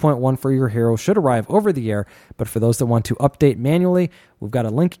 2.1 for your Hero should arrive over the air, but for those that want to update manually, we've got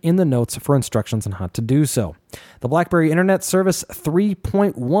a link in the notes for instructions on how to do so. The BlackBerry Internet Service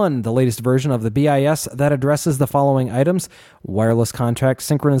 3.1, the latest version of the BIS that addresses the following items: wireless contract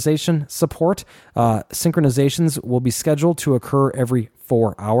synchronization support. Synchronizations will be scheduled to occur every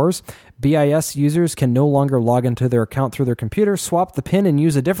 24 hours. BIS users can no longer log into their account through their computer, swap the PIN, and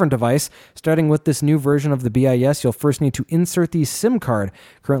use a different device. Starting with this new version of the BIS, you'll first need to insert the SIM card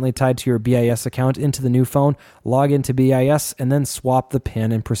currently tied to your BIS account into the new phone, log into BIS, and then swap the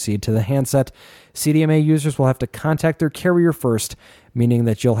PIN and proceed to the handset. CDMA users will have to contact their carrier first, meaning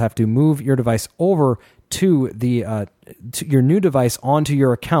that you'll have to move your device over to your new device onto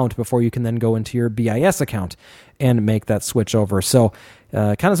your account before you can then go into your BIS account and make that switch over. So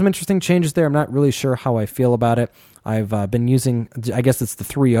kind of some interesting changes there. I'm not really sure how I feel about it. I've been using, I guess it's the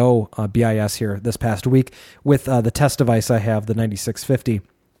 3.0 BIS here this past week with the test device I have, the 9650.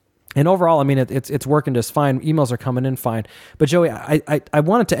 And overall, I mean, it's working just fine. Emails are coming in fine. But Joey, I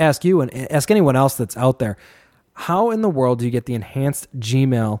wanted to ask you and ask anyone else that's out there, how in the world do you get the enhanced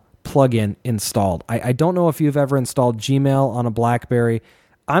Gmail plugin installed? I don't know if you've ever installed Gmail on a BlackBerry.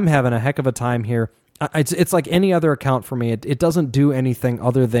 I'm having a heck of a time here. It's like any other account for me. It doesn't do anything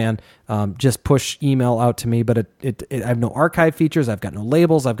other than just push email out to me. But I have no archive features. I've got no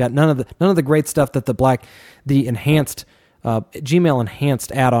labels. I've got none of the great stuff that the enhanced Gmail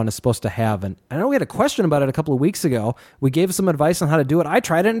enhanced add-on is supposed to have. And I know we had a question about it a couple of weeks ago. We gave some advice on how to do it. I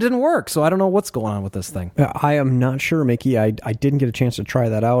tried it and it didn't work. So I don't know what's going on with this thing. I am not sure, Mickey. I didn't get a chance to try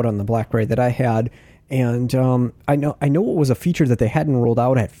that out on the BlackBerry that I had. And I know it was a feature that they hadn't rolled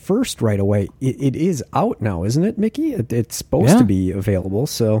out at first right away. It is out now, isn't it, Mickey? It's supposed to be available.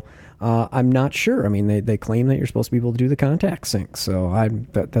 So I'm not sure. I mean, they claim that you're supposed to be able to do the contact sync. So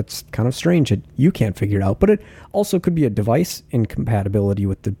that's kind of strange that you can't figure it out. But it also could be a device incompatibility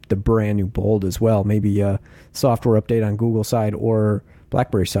with the brand new Bold as well. Maybe a software update on Google side or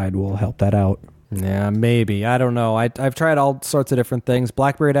BlackBerry side will help that out. Yeah, maybe. I don't know. I've tried all sorts of different things.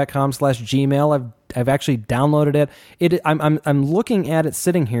 BlackBerry.com/Gmail. I've actually downloaded it. I'm looking at it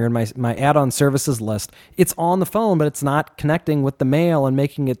sitting here in my add-on services list. It's on the phone, but it's not connecting with the mail and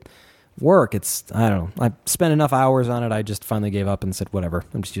making it work. I don't know. I spent enough hours on it. I just finally gave up and said, whatever.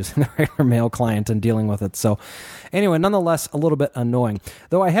 I'm just using the regular mail client and dealing with it. So anyway, nonetheless, a little bit annoying.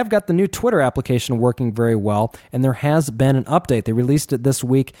 Though I have got the new Twitter application working very well, and there has been an update. They released it this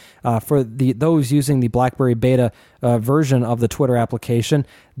week for those using the BlackBerry beta version of the Twitter application.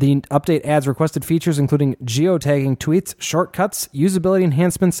 The update adds requested features including geotagging tweets, shortcuts, usability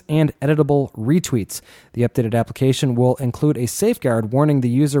enhancements, and editable retweets. The updated application will include a safeguard warning the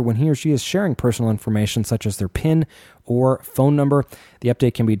user when he or she is sharing personal information such as their PIN or phone number. The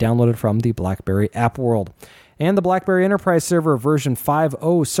update can be downloaded from the BlackBerry App World. And the BlackBerry Enterprise Server version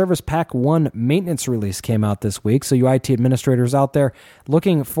 5.0 Service Pack 1 maintenance release came out this week. So you IT administrators out there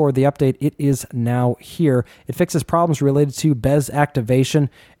looking for the update, it is now here. It fixes problems related to BES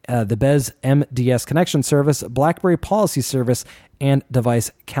activation, the BES MDS connection service, BlackBerry policy service, and device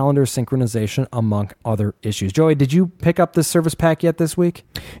calendar synchronization, among other issues. Joey, did you pick up this service pack yet this week?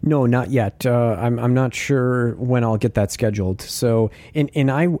 No, not yet. I'm not sure when I'll get that scheduled. So, and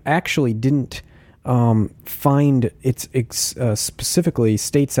I actually didn't find it specifically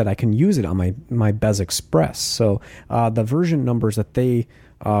states that I can use it on my BES Express. So the version numbers that they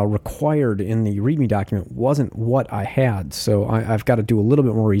required in the README document wasn't what I had. So I've got to do a little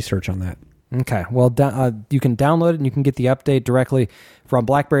bit more research on that. Okay, well, you can download it and you can get the update directly from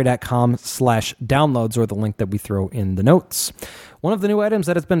blackberry.com/downloads or the link that we throw in the notes. One of the new items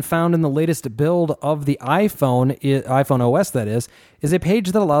that has been found in the latest build of the iPhone OS, that is a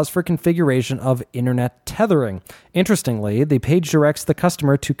page that allows for configuration of internet tethering. Interestingly, the page directs the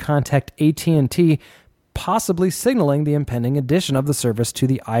customer to contact AT&T, possibly signaling the impending addition of the service to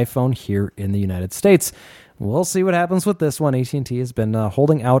the iPhone here in the United States. We'll see what happens with this one. AT&T has been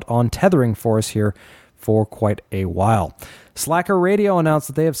holding out on tethering for us here for quite a while. Slacker Radio announced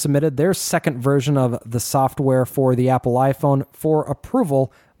that they have submitted their second version of the software for the Apple iPhone for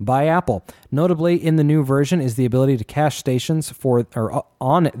approval by Apple. Notably, in the new version is the ability to cache stations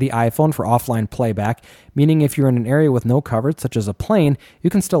on the iPhone for offline playback, meaning if you're in an area with no coverage, such as a plane, you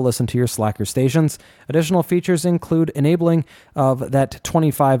can still listen to your Slacker stations. Additional features include enabling of that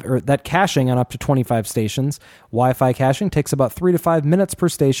caching on up to 25 stations. Wi-Fi caching takes about 3 to 5 minutes per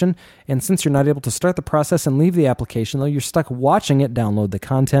station, and since you're not able to start the process and leave the application, though you're stuck watching it, download the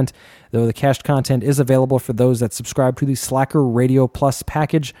content. Though the cached content is available for those that subscribe to the Slacker Radio Plus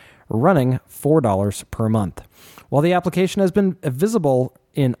package, running $4 per month. While the application has been visible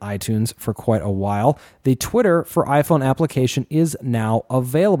in iTunes for quite a while, the Twitter for iPhone application is now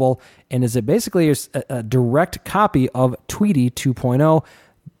available and is basically a direct copy of Tweety 2.0.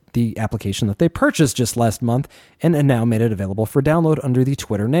 the application that they purchased just last month and now made it available for download under the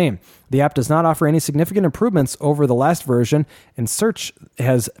Twitter name. The app does not offer any significant improvements over the last version, and search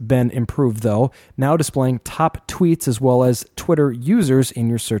has been improved, though, now displaying top tweets as well as Twitter users in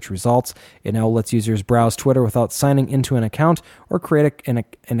your search results. It now lets users browse Twitter without signing into an account or create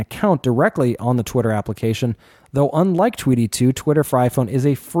an account directly on the Twitter application. Though unlike Tweety 2, Twitter for iPhone is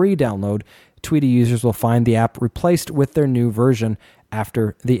a free download. Tweety users will find the app replaced with their new version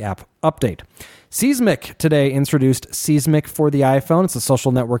after the app update. Seismic today introduced Seismic for the iPhone. It's a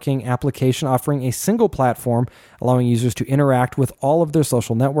social networking application offering a single platform, allowing users to interact with all of their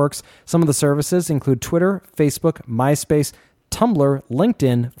social networks. Some of the services include Twitter, Facebook, MySpace, Tumblr,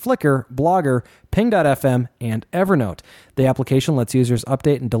 LinkedIn, Flickr, Blogger, Ping.fm, and Evernote. The application lets users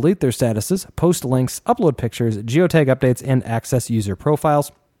update and delete their statuses, post links, upload pictures, geotag updates, and access user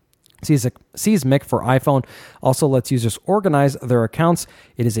profiles. Seismic for iPhone also lets users organize their accounts.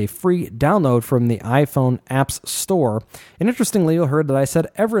 It is a free download from the iPhone Apps Store. And interestingly, you heard that I said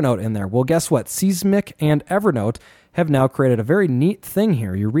Evernote in there. Well, guess what? Seismic and Evernote have now created a very neat thing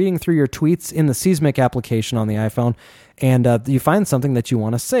here. You're reading through your tweets in the Seismic application on the iPhone, and you find something that you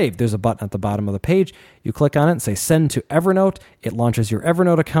want to save. There's a button at the bottom of the page. You click on it and say send to Evernote. It launches your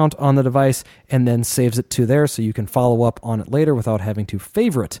Evernote account on the device and then saves it to there so you can follow up on it later without having to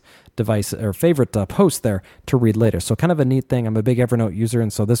favorite device or favorite post there to read later. So kind of a neat thing. I'm a big Evernote user,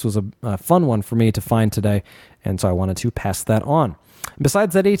 and so this was a fun one for me to find today, and so I wanted to pass that on.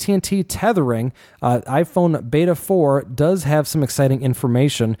 Besides that AT&T tethering, iPhone Beta 4 does have some exciting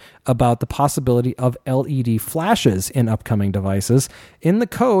information about the possibility of LED flashes in upcoming devices. In the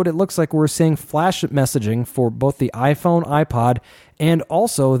code, it looks like we're seeing flash messaging for both the iPhone, iPod, and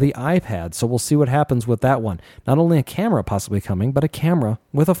also the iPad. So we'll see what happens with that one. Not only a camera possibly coming, but a camera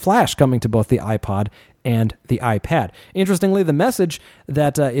with a flash coming to both the iPod and the iPad. Interestingly, the message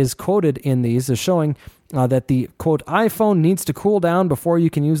that is quoted in these is showing that the, quote, iPhone needs to cool down before you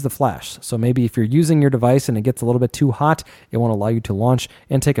can use the flash. So maybe if you're using your device and it gets a little bit too hot, it won't allow you to launch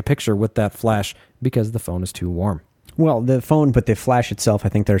and take a picture with that flash because the phone is too warm. Well, the phone, but the flash itself, I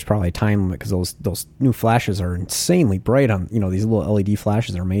think there's probably a time limit because those new flashes are insanely bright on, these little LED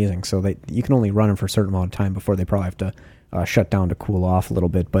flashes are amazing. So you can only run them for a certain amount of time before they probably have to shut down to cool off a little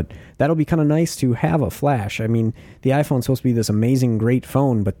bit. But that'll be kind of nice to have a flash. I mean, the iPhone's supposed to be this amazing, great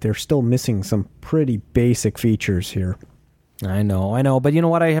phone, but they're still missing some pretty basic features here. I know. But you know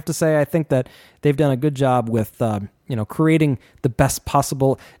what I have to say? I think that they've done a good job with, creating the best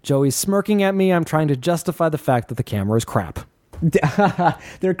possible. Joey's smirking at me. I'm trying to justify the fact that the camera is crap.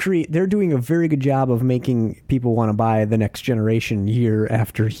 They're doing a very good job of making people want to buy the next generation year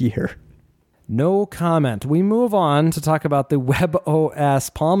after year. No comment. We move on to talk about the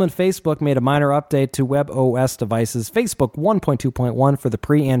WebOS. Palm and Facebook made a minor update to WebOS devices. Facebook 1.2.1 for the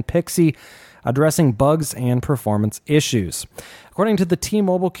Pre and Pixie, addressing bugs and performance issues. According to the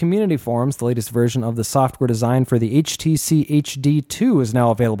T-Mobile community forums, the latest version of the software design for the HTC HD2 is now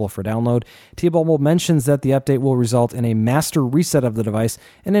available for download. T-Mobile mentions that the update will result in a master reset of the device,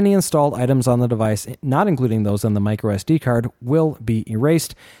 and any installed items on the device, not including those on the microSD card, will be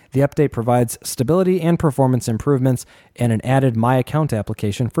erased. The update provides stability and performance improvements and an added My Account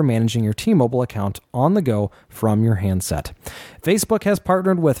application for managing your T-Mobile account on the go from your handset. Facebook has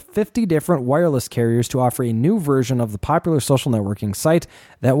partnered with 50 different wireless carriers to offer a new version of the popular social networking site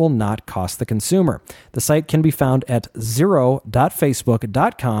that will not cost the consumer. The site can be found at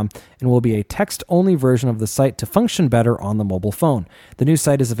zero.facebook.com and will be a text-only version of the site to function better on the mobile phone. The new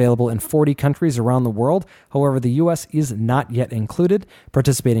site is available in 40 countries around the world. However, the U.S. is not yet included.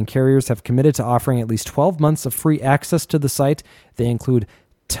 Participating carriers have committed to offering at least 12 months of free access to the site. They include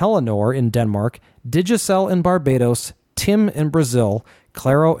Telenor in Denmark, Digicel in Barbados, TIM in Brazil,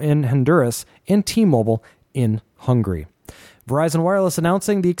 Claro in Honduras, and T-Mobile in Hungary. Verizon Wireless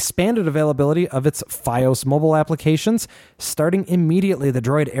announcing the expanded availability of its Fios mobile applications. Starting immediately, the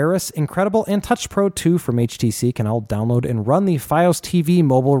Droid Aeris, Incredible, and Touch Pro 2 from HTC can all download and run the Fios TV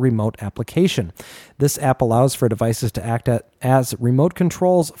mobile remote application. This app allows for devices to act as remote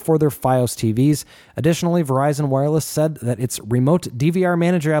controls for their Fios TVs. Additionally, Verizon Wireless said that its Remote DVR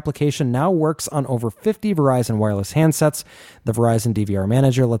Manager application now works on over 50 Verizon Wireless handsets. The Verizon DVR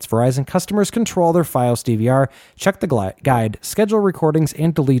Manager lets Verizon customers control their Fios DVR, check the guide, schedule recordings,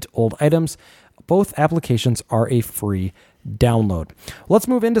 and delete old items. Both applications are a free download. Let's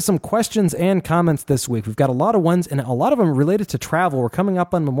move into some questions and comments this week. We've got a lot of ones, and a lot of them related to travel. We're coming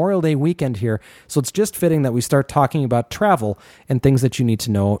up on Memorial Day weekend here, so it's just fitting that we start talking about travel and things that you need to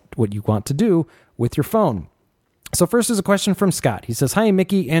know what you want to do with your phone. So first is a question from Scott. He says, "Hi,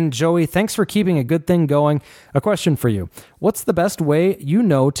 Mickey and Joey. Thanks for keeping a good thing going. A question for you. What's the best way you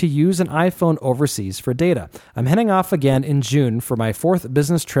know to use an iPhone overseas for data? I'm heading off again in June for my 4th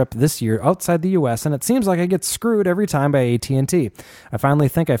business trip this year outside the U.S., and it seems like I get screwed every time by AT&T. I finally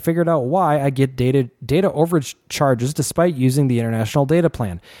think I figured out why I get data overage charges despite using the international data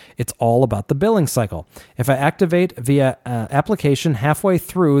plan. It's all about the billing cycle. If I activate via application halfway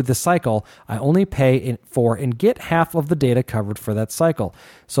through the cycle, I only pay for and get half of the data covered for that cycle.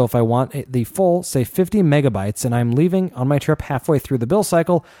 So if I want the full, say 50 megabytes, and I'm leaving on my trip halfway through the bill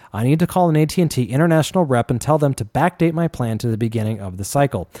cycle, I need to call an AT&T international rep and tell them to backdate my plan to the beginning of the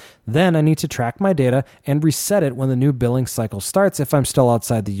cycle. Then I need to track my data and reset it when the new billing cycle starts if I'm still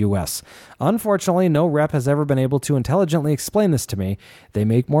outside the US. Unfortunately, no rep has ever been able to intelligently explain this to me. They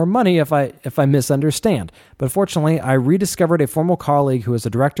make more money if I misunderstand. But fortunately, I rediscovered a former colleague who is a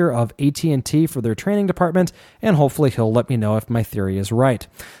director of AT&T for their training department, and hopefully he'll let me know if my theory is right.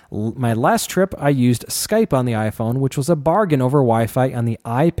 My last trip, I used Skype on the iPhone, which was a bargain over Wi-Fi on the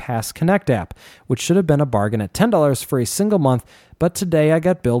iPass Connect app, which should have been a bargain at $10 for a single month, but today I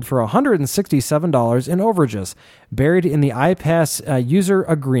got billed for $167 in overages. Buried in the iPass user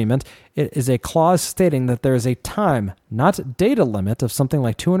agreement, it is a clause stating that there is a time, not data limit, of something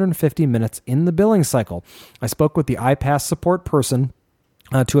like 250 minutes in the billing cycle. I spoke with the iPass support person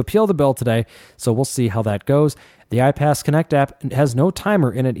to appeal the bill today, so we'll see how that goes. The iPass Connect app has no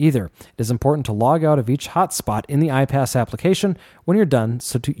timer in it either. It is important to log out of each hotspot in the iPass application when you're done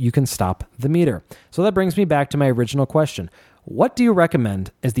so you can stop the meter. So that brings me back to my original question. What do you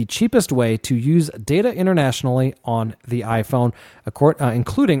recommend as the cheapest way to use data internationally on the iPhone,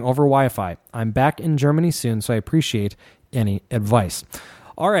 including over Wi-Fi? I'm back in Germany soon, so I appreciate any advice.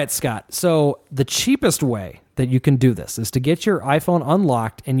 All right, Scott. So the cheapest way that you can do this is to get your iPhone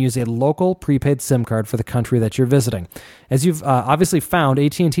unlocked and use a local prepaid SIM card for the country that you're visiting. As you've obviously found,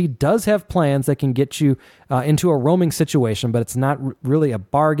 AT&T does have plans that can get you into a roaming situation, but it's not really a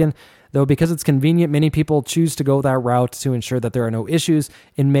bargain. Though because it's convenient, many people choose to go that route to ensure that there are no issues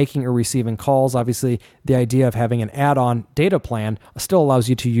in making or receiving calls. Obviously, the idea of having an add-on data plan still allows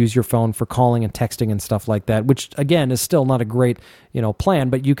you to use your phone for calling and texting and stuff like that, which, again, is still not a great plan,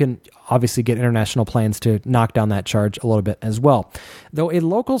 but you can obviously get international plans to knock down that charge a little bit as well. Though a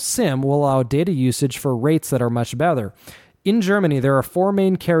local SIM will allow data usage for rates that are much better. In Germany, there are 4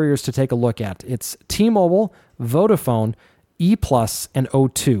 main carriers to take a look at. It's T-Mobile, Vodafone, E+, and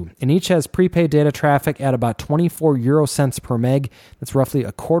O2, and each has prepaid data traffic at about 24 euro cents per meg. That's roughly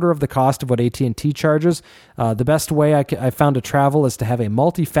a quarter of the cost of what AT&T charges. The best way I found to travel is to have a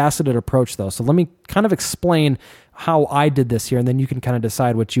multifaceted approach, though. So let me kind of explain how I did this here, and then you can kind of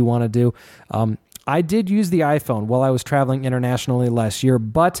decide what you want to do. I did use the iPhone while I was traveling internationally last year,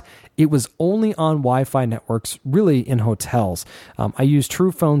 but it was only on Wi-Fi networks, really in hotels. I used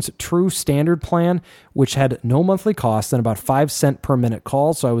TruePhone's True Standard plan, which had no monthly cost and about 5 cents per minute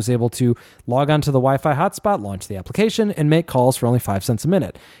call, so I was able to log onto the Wi-Fi hotspot, launch the application, and make calls for only 5 cents a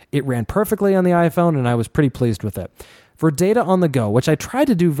minute. It ran perfectly on the iPhone, and I was pretty pleased with it. For data on the go, which I tried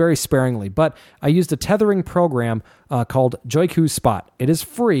to do very sparingly, but I used a tethering program called Joiku Spot. It is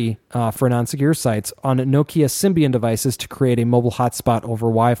free for non-secure sites on Nokia Symbian devices to create a mobile hotspot over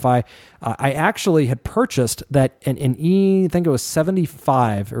Wi-Fi. I actually had purchased that an E75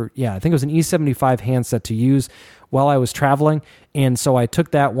 handset to use while I was traveling, and so I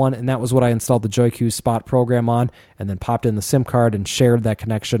took that one, and that was what I installed the Joiku Spot program on, and then popped in the SIM card and shared that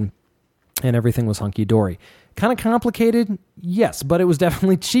connection, and everything was hunky-dory. Kind of complicated, yes, but it was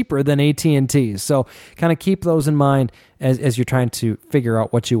definitely cheaper than AT&T. So kind of keep those in mind as you're trying to figure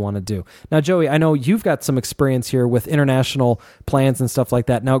out what you want to do. Now, Joey, I know you've got some experience here with international plans and stuff like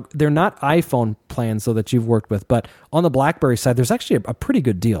that. Now, they're not iPhone plans, though, that you've worked with, but on the BlackBerry side, there's actually a pretty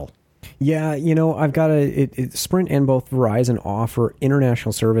good deal. Yeah, I've got Sprint and both Verizon offer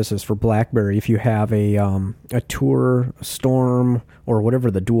international services for BlackBerry if you have a Tour, a Storm, or whatever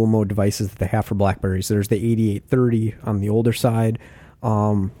the dual mode devices that they have for BlackBerry. So there's the 8830 on the older side,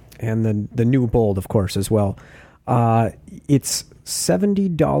 and then the new Bold, of course, as well. It's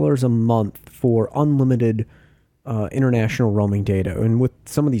 $70 a month for unlimited international roaming data, and with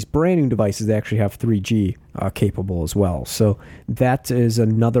some of these brand new devices, they actually have 3G capable as well. So that is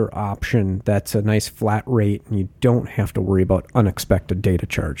another option. That's a nice flat rate, and you don't have to worry about unexpected data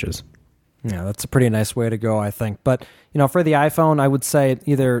charges. Yeah, that's a pretty nice way to go, I think. But for the iPhone, I would say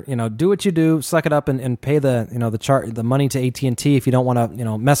either do what you do, suck it up, and pay the money to AT&T if you don't want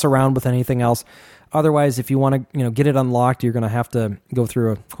to mess around with anything else. Otherwise, if you want to get it unlocked, you're going to have to go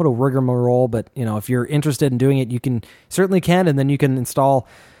through a rigmarole. But if you're interested in doing it, you certainly can, and then you can install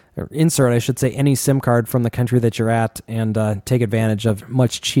or insert, I should say, any SIM card from the country that you're at and take advantage of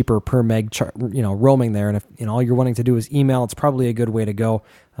much cheaper per meg, roaming there. And if all you're wanting to do is email, it's probably a good way to go.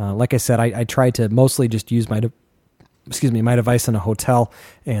 Like I said, I try to mostly just use my device in a hotel.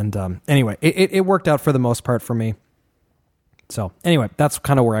 And anyway, it worked out for the most part for me. So anyway, that's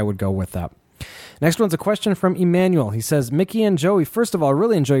kind of where I would go with that. Next one's a question from Emmanuel. He says, Mickey and Joey, first of all, I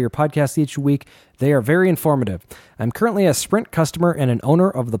really enjoy your podcast each week. They are very informative. I'm currently a Sprint customer and an owner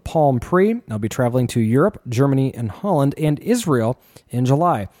of the Palm Pre. I'll be traveling to Europe, Germany, and Holland, and Israel in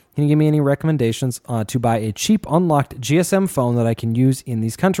July. Can you give me any recommendations to buy a cheap, unlocked GSM phone that I can use in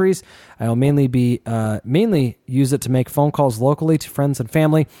these countries? I will mainly use it to make phone calls locally to friends and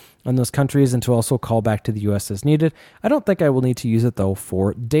family in those countries and to also call back to the U.S. as needed. I don't think I will need to use it, though,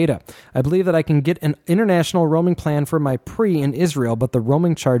 for data. I believe that I can get an international roaming plan for my Pre in Israel, but the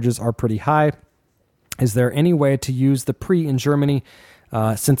roaming charges are pretty high. Is there any way to use the Pre in Germany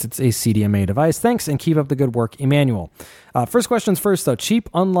since it's a CDMA device? Thanks, and keep up the good work, Emmanuel. First questions first, though. Cheap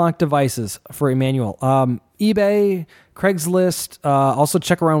unlocked devices for Emmanuel. eBay, Craigslist. Also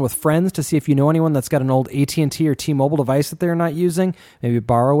check around with friends to see if you know anyone that's got an old AT&T or T-Mobile device that they're not using. Maybe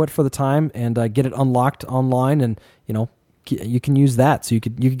borrow it for the time and get it unlocked online, and you can use that. So you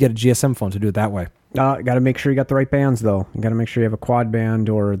could get a GSM phone to do it that way. Got to make sure you got the right bands, though. You got to make sure you have a quad band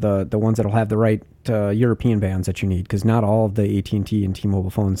or the ones that'll have the right European bands that you need, because not all of the AT&T and T-Mobile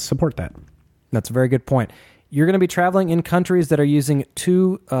phones support that. That's a very good point. You're going to be traveling in countries that are using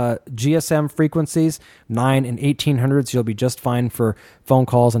two GSM frequencies, 9 and 1800s. You'll be just fine for phone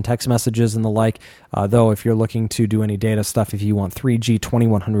calls and text messages and the like. Though if you're looking to do any data stuff, if you want 3G,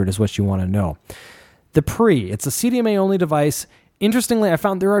 2100 is what you want to know. The Pre, it's a CDMA-only device. Interestingly, I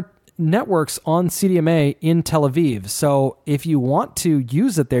found there are networks on CDMA in Tel Aviv. So if you want to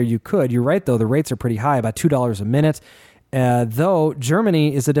use it there, you could. You're right, though. The rates are pretty high, about $2 a minute. Though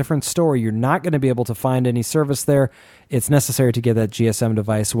Germany is a different story. You're not going to be able to find any service there. It's necessary to get that GSM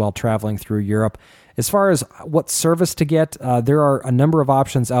device while traveling through Europe. As far as what service to get, there are a number of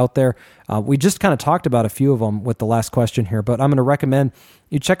options out there. We just kind of talked about a few of them with the last question here, but I'm going to recommend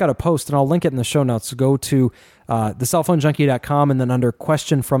you check out a post, and I'll link it in the show notes. Go to thecellphonejunkie.com, and then under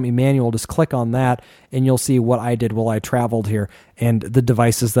question from Emmanuel, just click on that, and you'll see what I did while I traveled here and the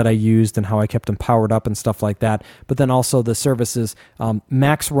devices that I used and how I kept them powered up and stuff like that. But then also the services.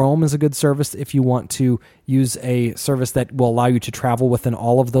 Max Roam is a good service if you want to use a service that will allow you to travel within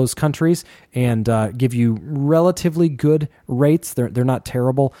all of those countries and give you relatively good rates. They're not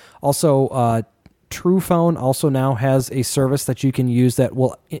terrible. Also, TruePhone also now has a service that you can use that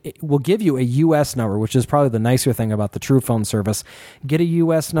will give you a U.S. number, which is probably the nicer thing about the TruePhone service. Get a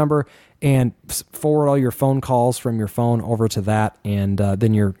U.S. number and forward all your phone calls from your phone over to that, and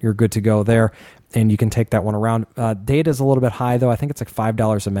then you're good to go there. And you can take that one around. Data is a little bit high, though. I think it's like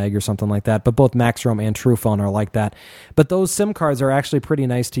 $5 a meg or something like that. But both MaxRoam and TruePhone are like that. But those SIM cards are actually pretty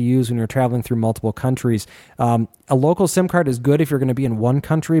nice to use when you're traveling through multiple countries. A local SIM card is good if you're going to be in one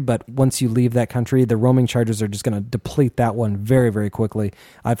country, but once you leave that country, the roaming charges are just going to deplete that one very, very quickly.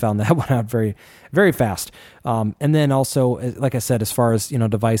 I found that one out very, very fast. And then also, like I said, as far as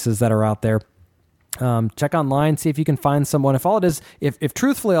devices that are out there, check online, see if you can find someone. If all it is, if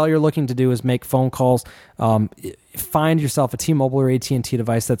truthfully all you're looking to do is make phone calls, find yourself a T-Mobile or AT&T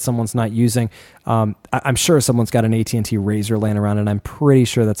device that someone's not using. I'm sure someone's got an AT&T Razor laying around, and I'm pretty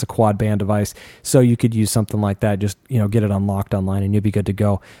sure that's a quad band device. So you could use something like that. Just get it unlocked online, and you'll be good to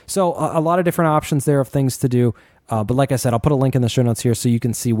go. So a lot of different options there of things to do. But like I said, I'll put a link in the show notes here so you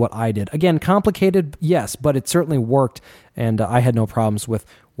can see what I did. Again, complicated, yes, but it certainly worked, and I had no problems with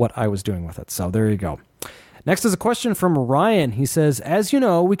what I was doing with it. So there you go. Next is a question from Ryan. He says, as you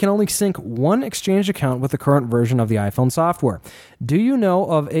know, we can only sync one Exchange account with the current version of the iPhone software. Do you know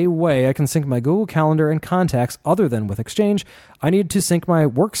of a way I can sync my Google Calendar and contacts other than with Exchange? I need to sync my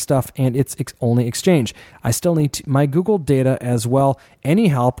work stuff, and it's only Exchange. I still need my Google data as well. Any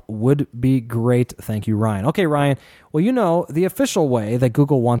help would be great. Thank you, Ryan. Okay, Ryan. Well, the official way that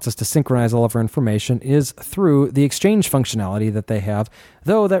Google wants us to synchronize all of our information is through the Exchange functionality that they have,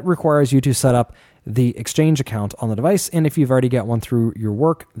 though that requires you to set up the Exchange account on the device, and if you've already got one through your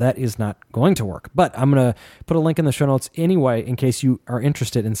work, that is not going to work. But I'm going to put a link in the show notes anyway in case you are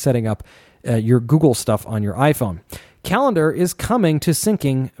interested in setting up your Google stuff on your iPhone. Calendar is coming to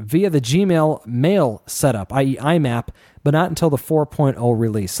syncing via the Gmail mail setup, i.e. IMAP, but not until the 4.0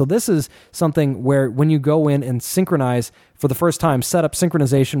 release. So this is something where when you go in and synchronize for the first time, set up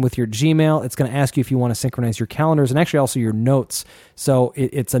synchronization with your Gmail, it's going to ask you if you want to synchronize your calendars and actually also your notes. So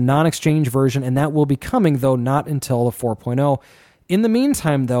it's a non-Exchange version, and that will be coming, though, not until the 4.0. In the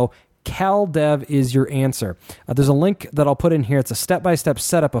meantime, though, CalDev is your answer. There's a link that I'll put in here. It's a step-by-step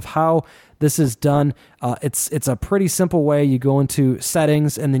setup of how this is done. It's a pretty simple way. You go into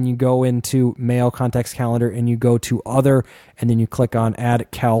settings, and then you go into Mail, Contacts, Calendar, and you go to Other, and then you click on Add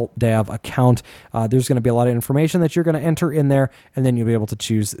CalDev Account. There's going to be a lot of information that you're going to enter in there, and then you'll be able to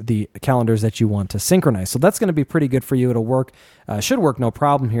choose the calendars that you want to synchronize. So that's going to be pretty good for you. It'll work. Should work no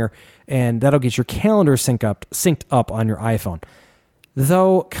problem here, and that'll get your calendar synced up on your iPhone.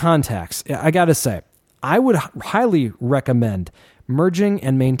 Though contacts, I got to say, I would highly recommend merging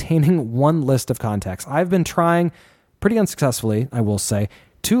and maintaining one list of contacts. I've been trying pretty unsuccessfully, I will say,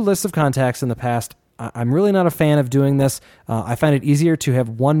 2 lists of contacts in the past. I'm really not a fan of doing this. I find it easier to have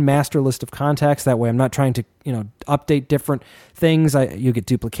one master list of contacts. That way I'm not trying to, update different things. You get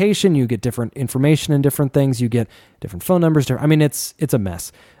duplication, you get different information in different things, you get different phone numbers. It's a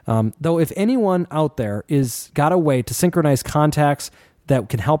mess. Though if anyone out there is got a way to synchronize contacts that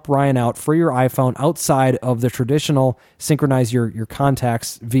can help Ryan out for your iPhone outside of the traditional synchronize your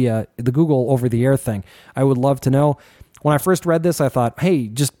contacts via the Google over-the-air thing, I would love to know. When I first read this, I thought, hey,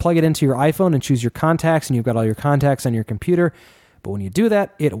 just plug it into your iPhone and choose your contacts, and you've got all your contacts on your computer. But when you do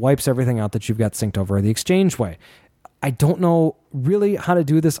that, it wipes everything out that you've got synced over the Exchange way. I don't know really how to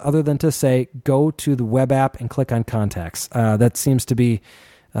do this other than to say, go to the web app and click on contacts. That seems to be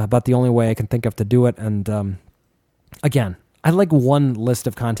about the only way I can think of to do it. And again, I like one list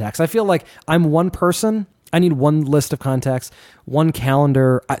of contacts. I feel like I'm one person. I need one list of contacts, one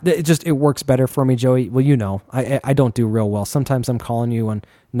calendar. It works better for me, Joey. Well, I don't do real well. Sometimes I'm calling you on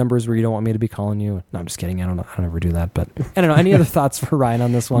numbers where you don't want me to be calling you. No, I'm just kidding. I don't ever do that. But I don't know. Any other thoughts for Ryan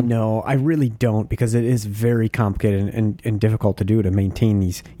on this one? No, I really don't, because it is very complicated and difficult to do to maintain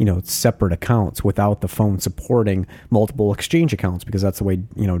these, separate accounts without the phone supporting multiple Exchange accounts, because that's the way,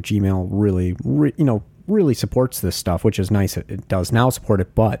 Gmail really supports this stuff, which is nice. It does now support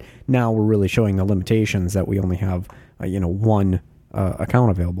it, but now we're really showing the limitations that we only have, one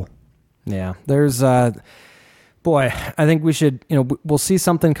account available. Yeah, there's, boy, I think we should, we'll see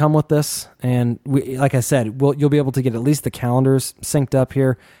something come with this, and like I said, you'll be able to get at least the calendars synced up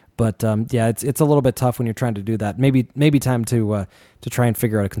here. But yeah, it's a little bit tough when you're trying to do that. Maybe time to try and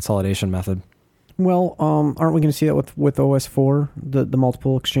figure out a consolidation method. Well, aren't we going to see that with OS 4, the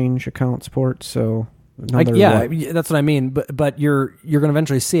multiple Exchange account support? So. That's what I mean. But you're going to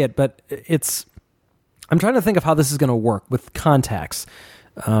eventually see it. But I'm trying to think of how this is going to work with contacts.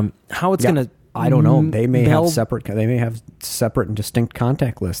 How it's going to. I don't know. They may have separate and distinct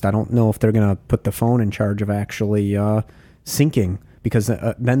contact lists. I don't know if they're going to put the phone in charge of actually syncing, because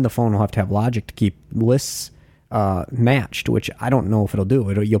then the phone will have to have logic to keep lists matched, which I don't know if it'll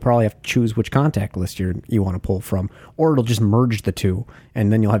do. You'll probably have to choose which contact list you want to pull from, or it'll just merge the two,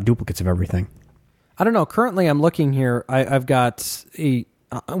 and then you'll have duplicates of everything. I don't know. Currently, I'm looking here. I've got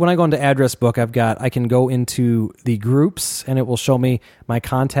when I go into Address Book, I can go into the groups, and it will show me my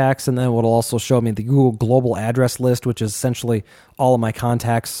contacts, and then it will also show me the Google Global Address List, which is essentially all of my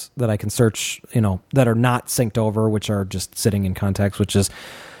contacts that I can search, that are not synced over, which are just sitting in contacts, which is,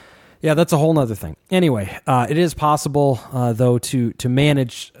 yeah, that's a whole nother thing. Anyway, it is possible, though, to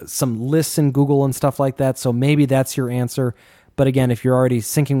manage some lists in Google and stuff like that, so maybe that's your answer. But again, if you're already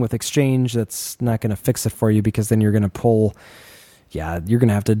syncing with Exchange, that's not going to fix it for you, because then you're going to you're going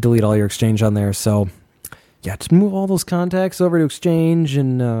to have to delete all your Exchange on there. So yeah, just move all those contacts over to Exchange,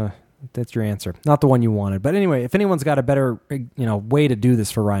 and that's your answer. Not the one you wanted. But anyway, if anyone's got a better way to do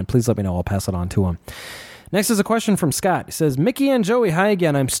this for Ryan, please let me know. I'll pass it on to him. Next is a question from Scott. He says, Mickey and Joey, hi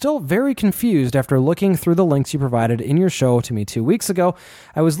again. I'm still very confused after looking through the links you provided in your show to me 2 weeks ago.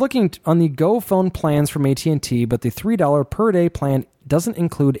 I was looking on the Go phone plans from AT&T, but the $3 per day plan doesn't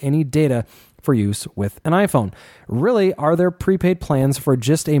include any data for use with an iPhone. Really, are there prepaid plans for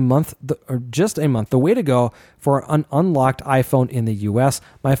just a month? The way to go for an unlocked iPhone in the U.S.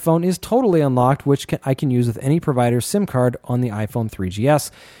 My phone is totally unlocked, which I can use with any provider's SIM card on the iPhone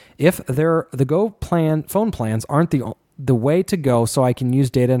 3GS. If the Go phone plans aren't the way to go so I can use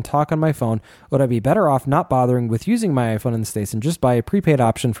data and talk on my phone, would I be better off not bothering with using my iPhone in the States and just buy a prepaid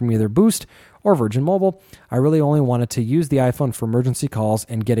option from either Boost or Virgin Mobile? I really only wanted to use the iPhone for emergency calls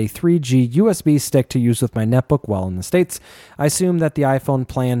and get a 3G USB stick to use with my netbook while in the States. I assume that the iPhone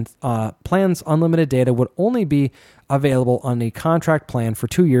plans unlimited data would only be available on a contract plan for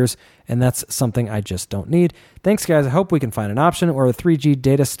 2 years, and that's something I just don't need. Thanks, guys. I hope we can find an option or a 3G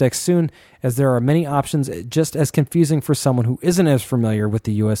data stick soon, as there are many options, just as confusing for someone who isn't as familiar with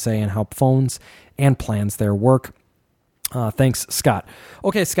the USA and how phones and plans there work. Thanks, Scott.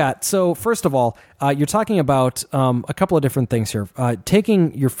 Okay, Scott. So first of all, you're talking about a couple of different things here.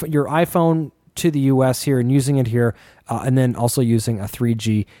 Taking your iPhone to the US here and using it here, and then also using a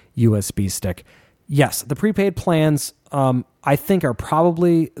 3G USB stick. Yes, the prepaid plans, I think, are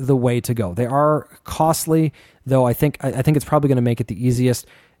probably the way to go. They are costly, though. I think it's probably going to make it the easiest.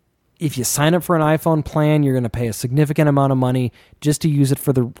 If you sign up for an iPhone plan, you're going to pay a significant amount of money just to use it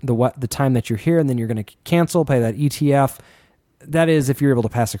for the time that you're here, and then you're going to cancel, pay that ETF. That is, if you're able to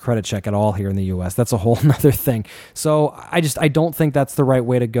pass a credit check at all here in the U.S. That's a whole nother thing. So I don't think that's the right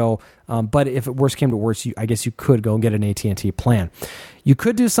way to go. But if it worst came to worst, I guess you could go and get an AT&T plan. You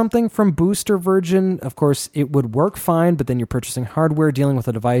could do something from Boost or Virgin. Of course, it would work fine, but then you're purchasing hardware, dealing with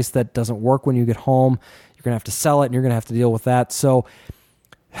a device that doesn't work when you get home. You're going to have to sell it, and you're going to have to deal with that. So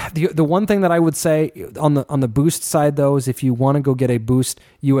the one thing that I would say on the Boost side, though, is if you want to go get a Boost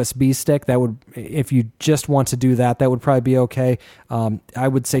USB stick, if you just want to do that, that would probably be okay. I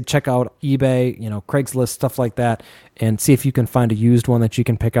would say check out eBay, Craigslist, stuff like that, and see if you can find a used one that you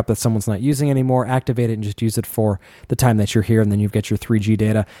can pick up that someone's not using anymore, activate it, and just use it for the time that you're here, and then you've got your 3G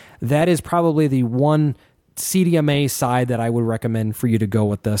data. That is probably the one CDMA side that I would recommend for you to go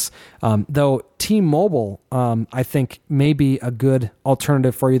with this. Though T-Mobile, I think, may be a good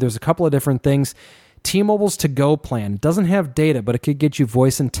alternative for you. There's a couple of different things. T-Mobile's to-go plan doesn't have data, but it could get you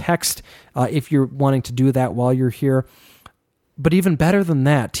voice and text if you're wanting to do that while you're here. But even better than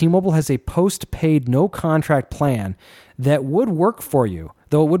that, T-Mobile has a post-paid, no-contract plan that would work for you,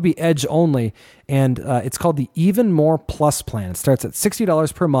 though it would be Edge only, and it's called the Even More Plus plan. It starts at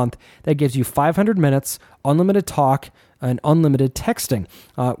 $60 per month. That gives you 500 minutes, unlimited talk, and unlimited texting.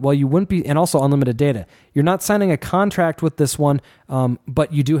 You wouldn't be, and also unlimited data. You're not signing a contract with this one,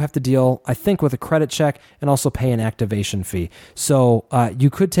 but you do have to deal, I think, with a credit check and also pay an activation fee. So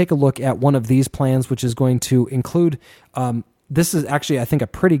you could take a look at one of these plans, which is going to include. This is actually, I think, a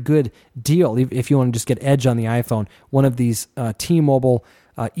pretty good deal if you want to just get Edge on the iPhone, one of these T-Mobile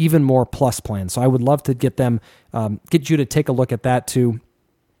Even More Plus plans. So I would love to get you to take a look at that too.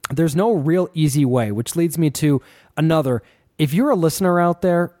 There's no real easy way, which leads me to another. If you're a listener out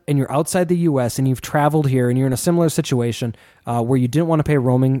there and you're outside the U.S. and you've traveled here and you're in a similar situation where you didn't want to pay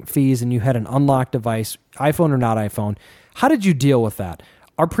roaming fees and you had an unlocked device, iPhone or not iPhone, how did you deal with that?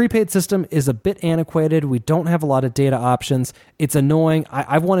 Our prepaid system is a bit antiquated. We don't have a lot of data options. It's annoying.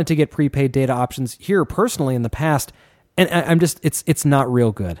 I've wanted to get prepaid data options here personally in the past, and it's not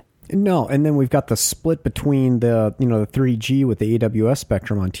real good. No, and then we've got the split between the 3G with the AWS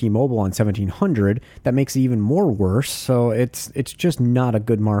spectrum on T-Mobile on 1700 that makes it even more worse. So it's just not a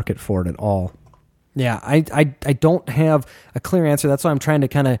good market for it at all. Yeah, I don't have a clear answer. That's why I'm trying to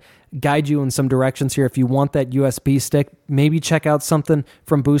kind of guide you in some directions here. If you want that USB stick, maybe check out something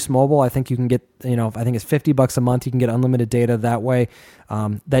from Boost Mobile. I think you can get, I think it's $50 a month. You can get unlimited data that way.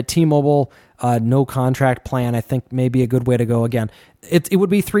 That T-Mobile no contract plan, I think, may be a good way to go. Again, it would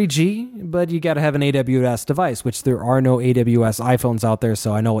be 3G, but you got to have an AWS device, which there are no AWS iPhones out there,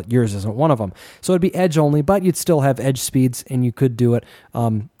 so I know yours isn't one of them. So it'd be Edge only, but you'd still have Edge speeds, and you could do it.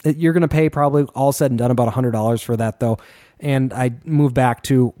 You're going to pay probably all said and done about $100 for that, though. And I move back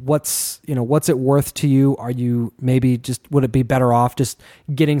to what's it worth to you? Are you maybe would it be better off just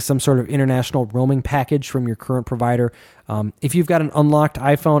getting some sort of international roaming package from your current provider? If you've got an unlocked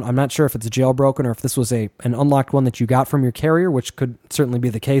iPhone, I'm not sure if it's jailbroken or if this was an unlocked one that you got from your carrier, which could certainly be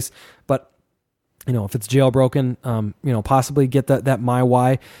the case. But if it's jailbroken, possibly get that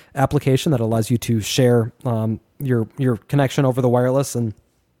MyY application that allows you to share your connection over the wireless and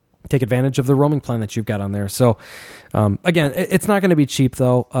take advantage of the roaming plan that you've got on there. So, again, it's not going to be cheap,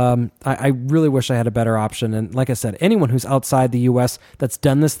 though. I really wish I had a better option. And like I said, anyone who's outside the U.S. that's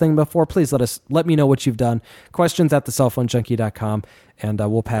done this thing before, please let me know what you've done. Questions at thecellphonejunkie.com, and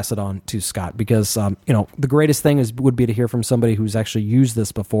we'll pass it on to Scott because, the greatest thing would be to hear from somebody who's actually used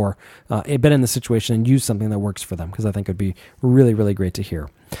this before, been in the situation and used something that works for them, because I think it would be really, really great to hear.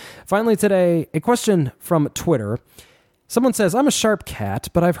 Finally today, a question from Twitter. Someone says, I'm a sharp cat,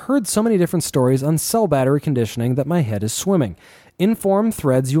 but I've heard so many different stories on cell battery conditioning that my head is swimming. In forum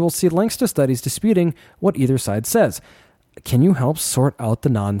threads, you will see links to studies disputing what either side says. Can you help sort out the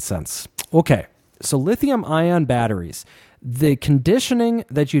nonsense? Okay, so lithium-ion batteries. The conditioning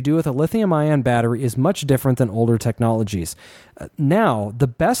that you do with a lithium-ion battery is much different than older technologies. Now, the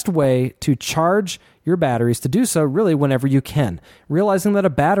best way to charge your batteries to do so really whenever you can, realizing that a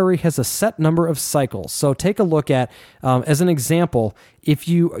battery has a set number of cycles. So take a look at, as an example, if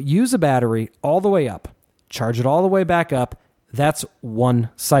you use a battery all the way up, charge it all the way back up, that's one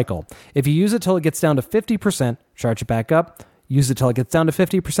cycle. If you use it till it gets down to 50%, charge it back up, use it till it gets down to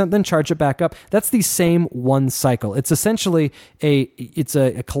 50%, then charge it back up. That's the same one cycle. It's essentially a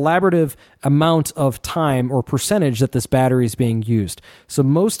collaborative amount of time or percentage that this battery is being used. So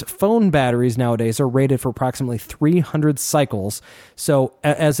most phone batteries nowadays are rated for approximately 300 cycles. So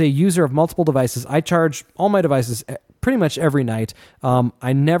as a user of multiple devices, I charge all my devices pretty much every night.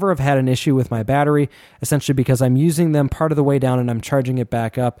 I never have had an issue with my battery, essentially because I'm using them part of the way down and I'm charging it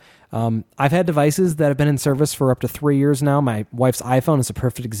back up. I've had devices that have been in service for up to 3 years now. My wife's iPhone is a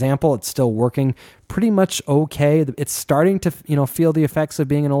perfect example. It's still working pretty much okay. It's starting to feel the effects of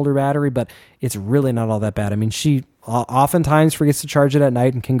being an older battery, but it's really not all that bad. I mean, she oftentimes forgets to charge it at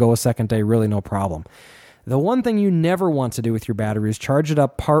night and can go a second day, really no problem. The one thing you never want to do with your battery is charge it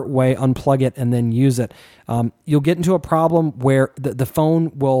up part way, unplug it, and then use it. You'll get into a problem where the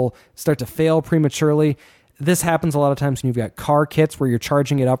phone will start to fail prematurely. This happens a lot of times when you've got car kits where you're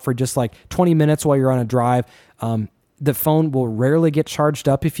charging it up for just like 20 minutes while you're on a drive. The phone will rarely get charged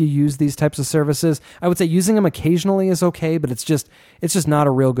up if you use these types of services. I would say using them occasionally is okay, but it's just not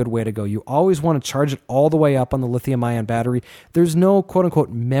a real good way to go. You always want to charge it all the way up on the lithium-ion battery. There's no quote-unquote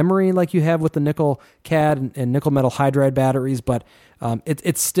memory like you have with the nickel cad and nickel metal hydride batteries, but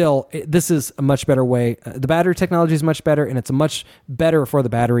this is a much better way. The battery technology is much better, and it's much better for the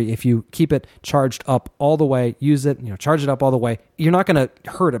battery if you keep it charged up all the way, use it, charge it up all the way. You're not going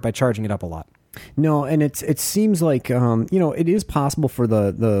to hurt it by charging it up a lot. No, and it seems like it is possible for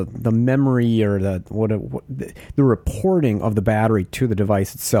the memory or the reporting of the battery to the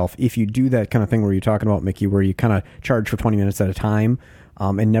device itself. If you do that kind of thing where you're talking about, Mickey, where you kind of charge for 20 minutes at a time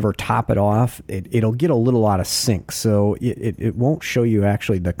and never top it off, it'll get a little out of sync. So it won't show you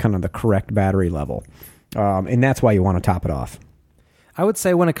actually the correct battery level, and that's why you want to top it off. I would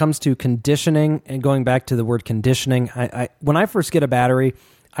say when it comes to conditioning, and going back to the word conditioning, I when I first get a battery,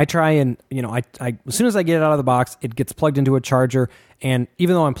 I try and, I as soon as I get it out of the box, it gets plugged into a charger. And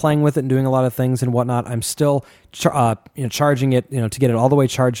even though I'm playing with it and doing a lot of things and whatnot, I'm still charging it, to get it all the way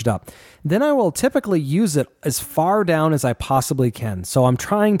charged up. Then I will typically use it as far down as I possibly can. So I'm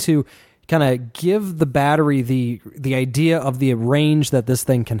trying to kind of give the battery the idea of the range that this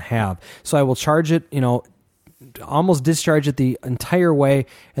thing can have. So I will charge it, almost discharge it the entire way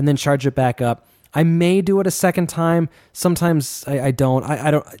and then charge it back up. I may do it a second time. Sometimes I don't.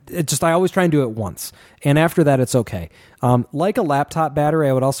 I always try and do it once. And after that, it's okay. Like a laptop battery,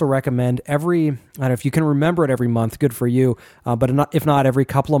 I would also recommend I don't know if you can remember it every month, good for you. But if not, every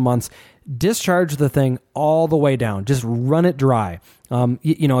couple of months, discharge the thing all the way down. Just run it dry.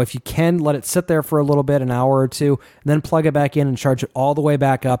 If you can, let it sit there for a little bit, an hour or two, then plug it back in and charge it all the way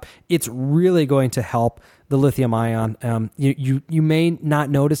back up. It's really going to help the lithium ion. You may not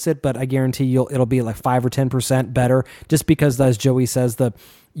notice it, but I guarantee it'll be like 5 or 10% better, just because, as Joey says, the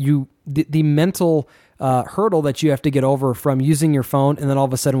mental hurdle that you have to get over from using your phone and then all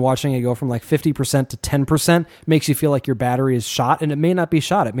of a sudden watching it go from like 50% to 10% makes you feel like your battery is shot, and it may not be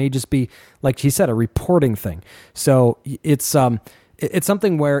shot. It may just be, like he said, a reporting thing. So it's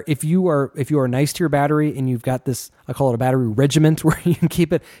something where if you are nice to your battery and you've got this, I call it a battery regiment, where you can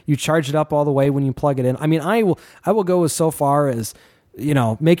keep it, you charge it up all the way when you plug it in. I mean, I will go as so far as,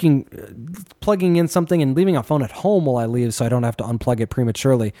 plugging in something and leaving a phone at home while I leave, so I don't have to unplug it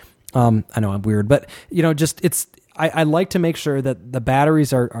prematurely. I know I'm weird, but I like to make sure that the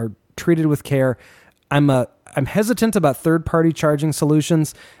batteries are treated with care. I'm hesitant about third-party charging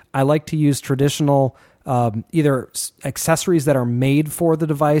solutions. I like to use traditional either accessories that are made for the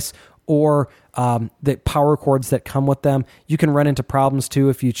device or the power cords that come with them. You can run into problems too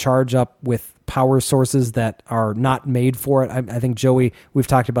if you charge up with power sources that are not made for it. I think, Joey, we've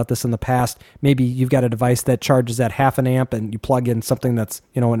talked about this in the past. Maybe you've got a device that charges at half an amp and you plug in something that's,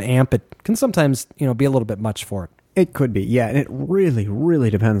 an amp. It can sometimes, be a little bit much for it. It could be, yeah, and it really, really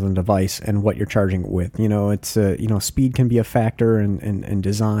depends on the device and what you're charging it with. It's speed can be a factor and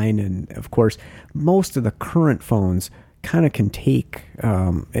design, and of course, most of the current phones kind of can take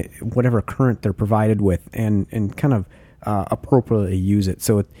whatever current they're provided with and kind of appropriately use it.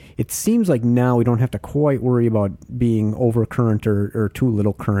 So it seems like now we don't have to quite worry about being over current or too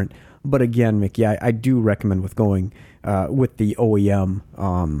little current. But again, Mickey, I do recommend going with the OEM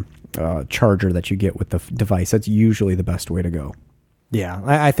charger that you get with the device. That's usually the best way to go. Yeah,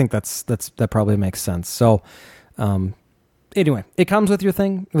 I think that probably makes sense. So anyway, it comes with your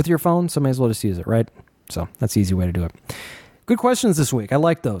phone, so may as well just use it, right? So that's the easy way to do it. Good questions this week. I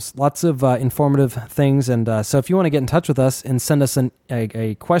like those. Lots of informative things. And so if you want to get in touch with us and send us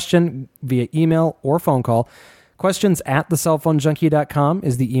a question via email or phone call, questions@thecellphonejunkie.com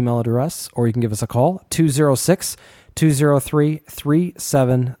is the email address, or you can give us a call,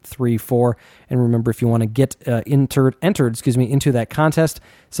 203-3734. And remember, if you want to get entered into that contest,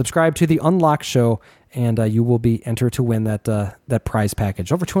 subscribe to the Unlock Show, and you will be entered to win that prize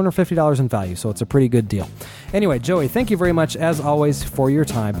package. Over $250 in value, so it's a pretty good deal. Anyway, Joey, thank you very much, as always, for your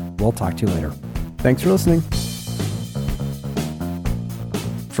time. We'll talk to you later. Thanks for listening.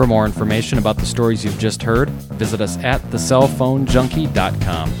 For more information about the stories you've just heard, visit us at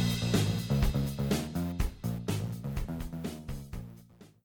thecellphonejunkie.com.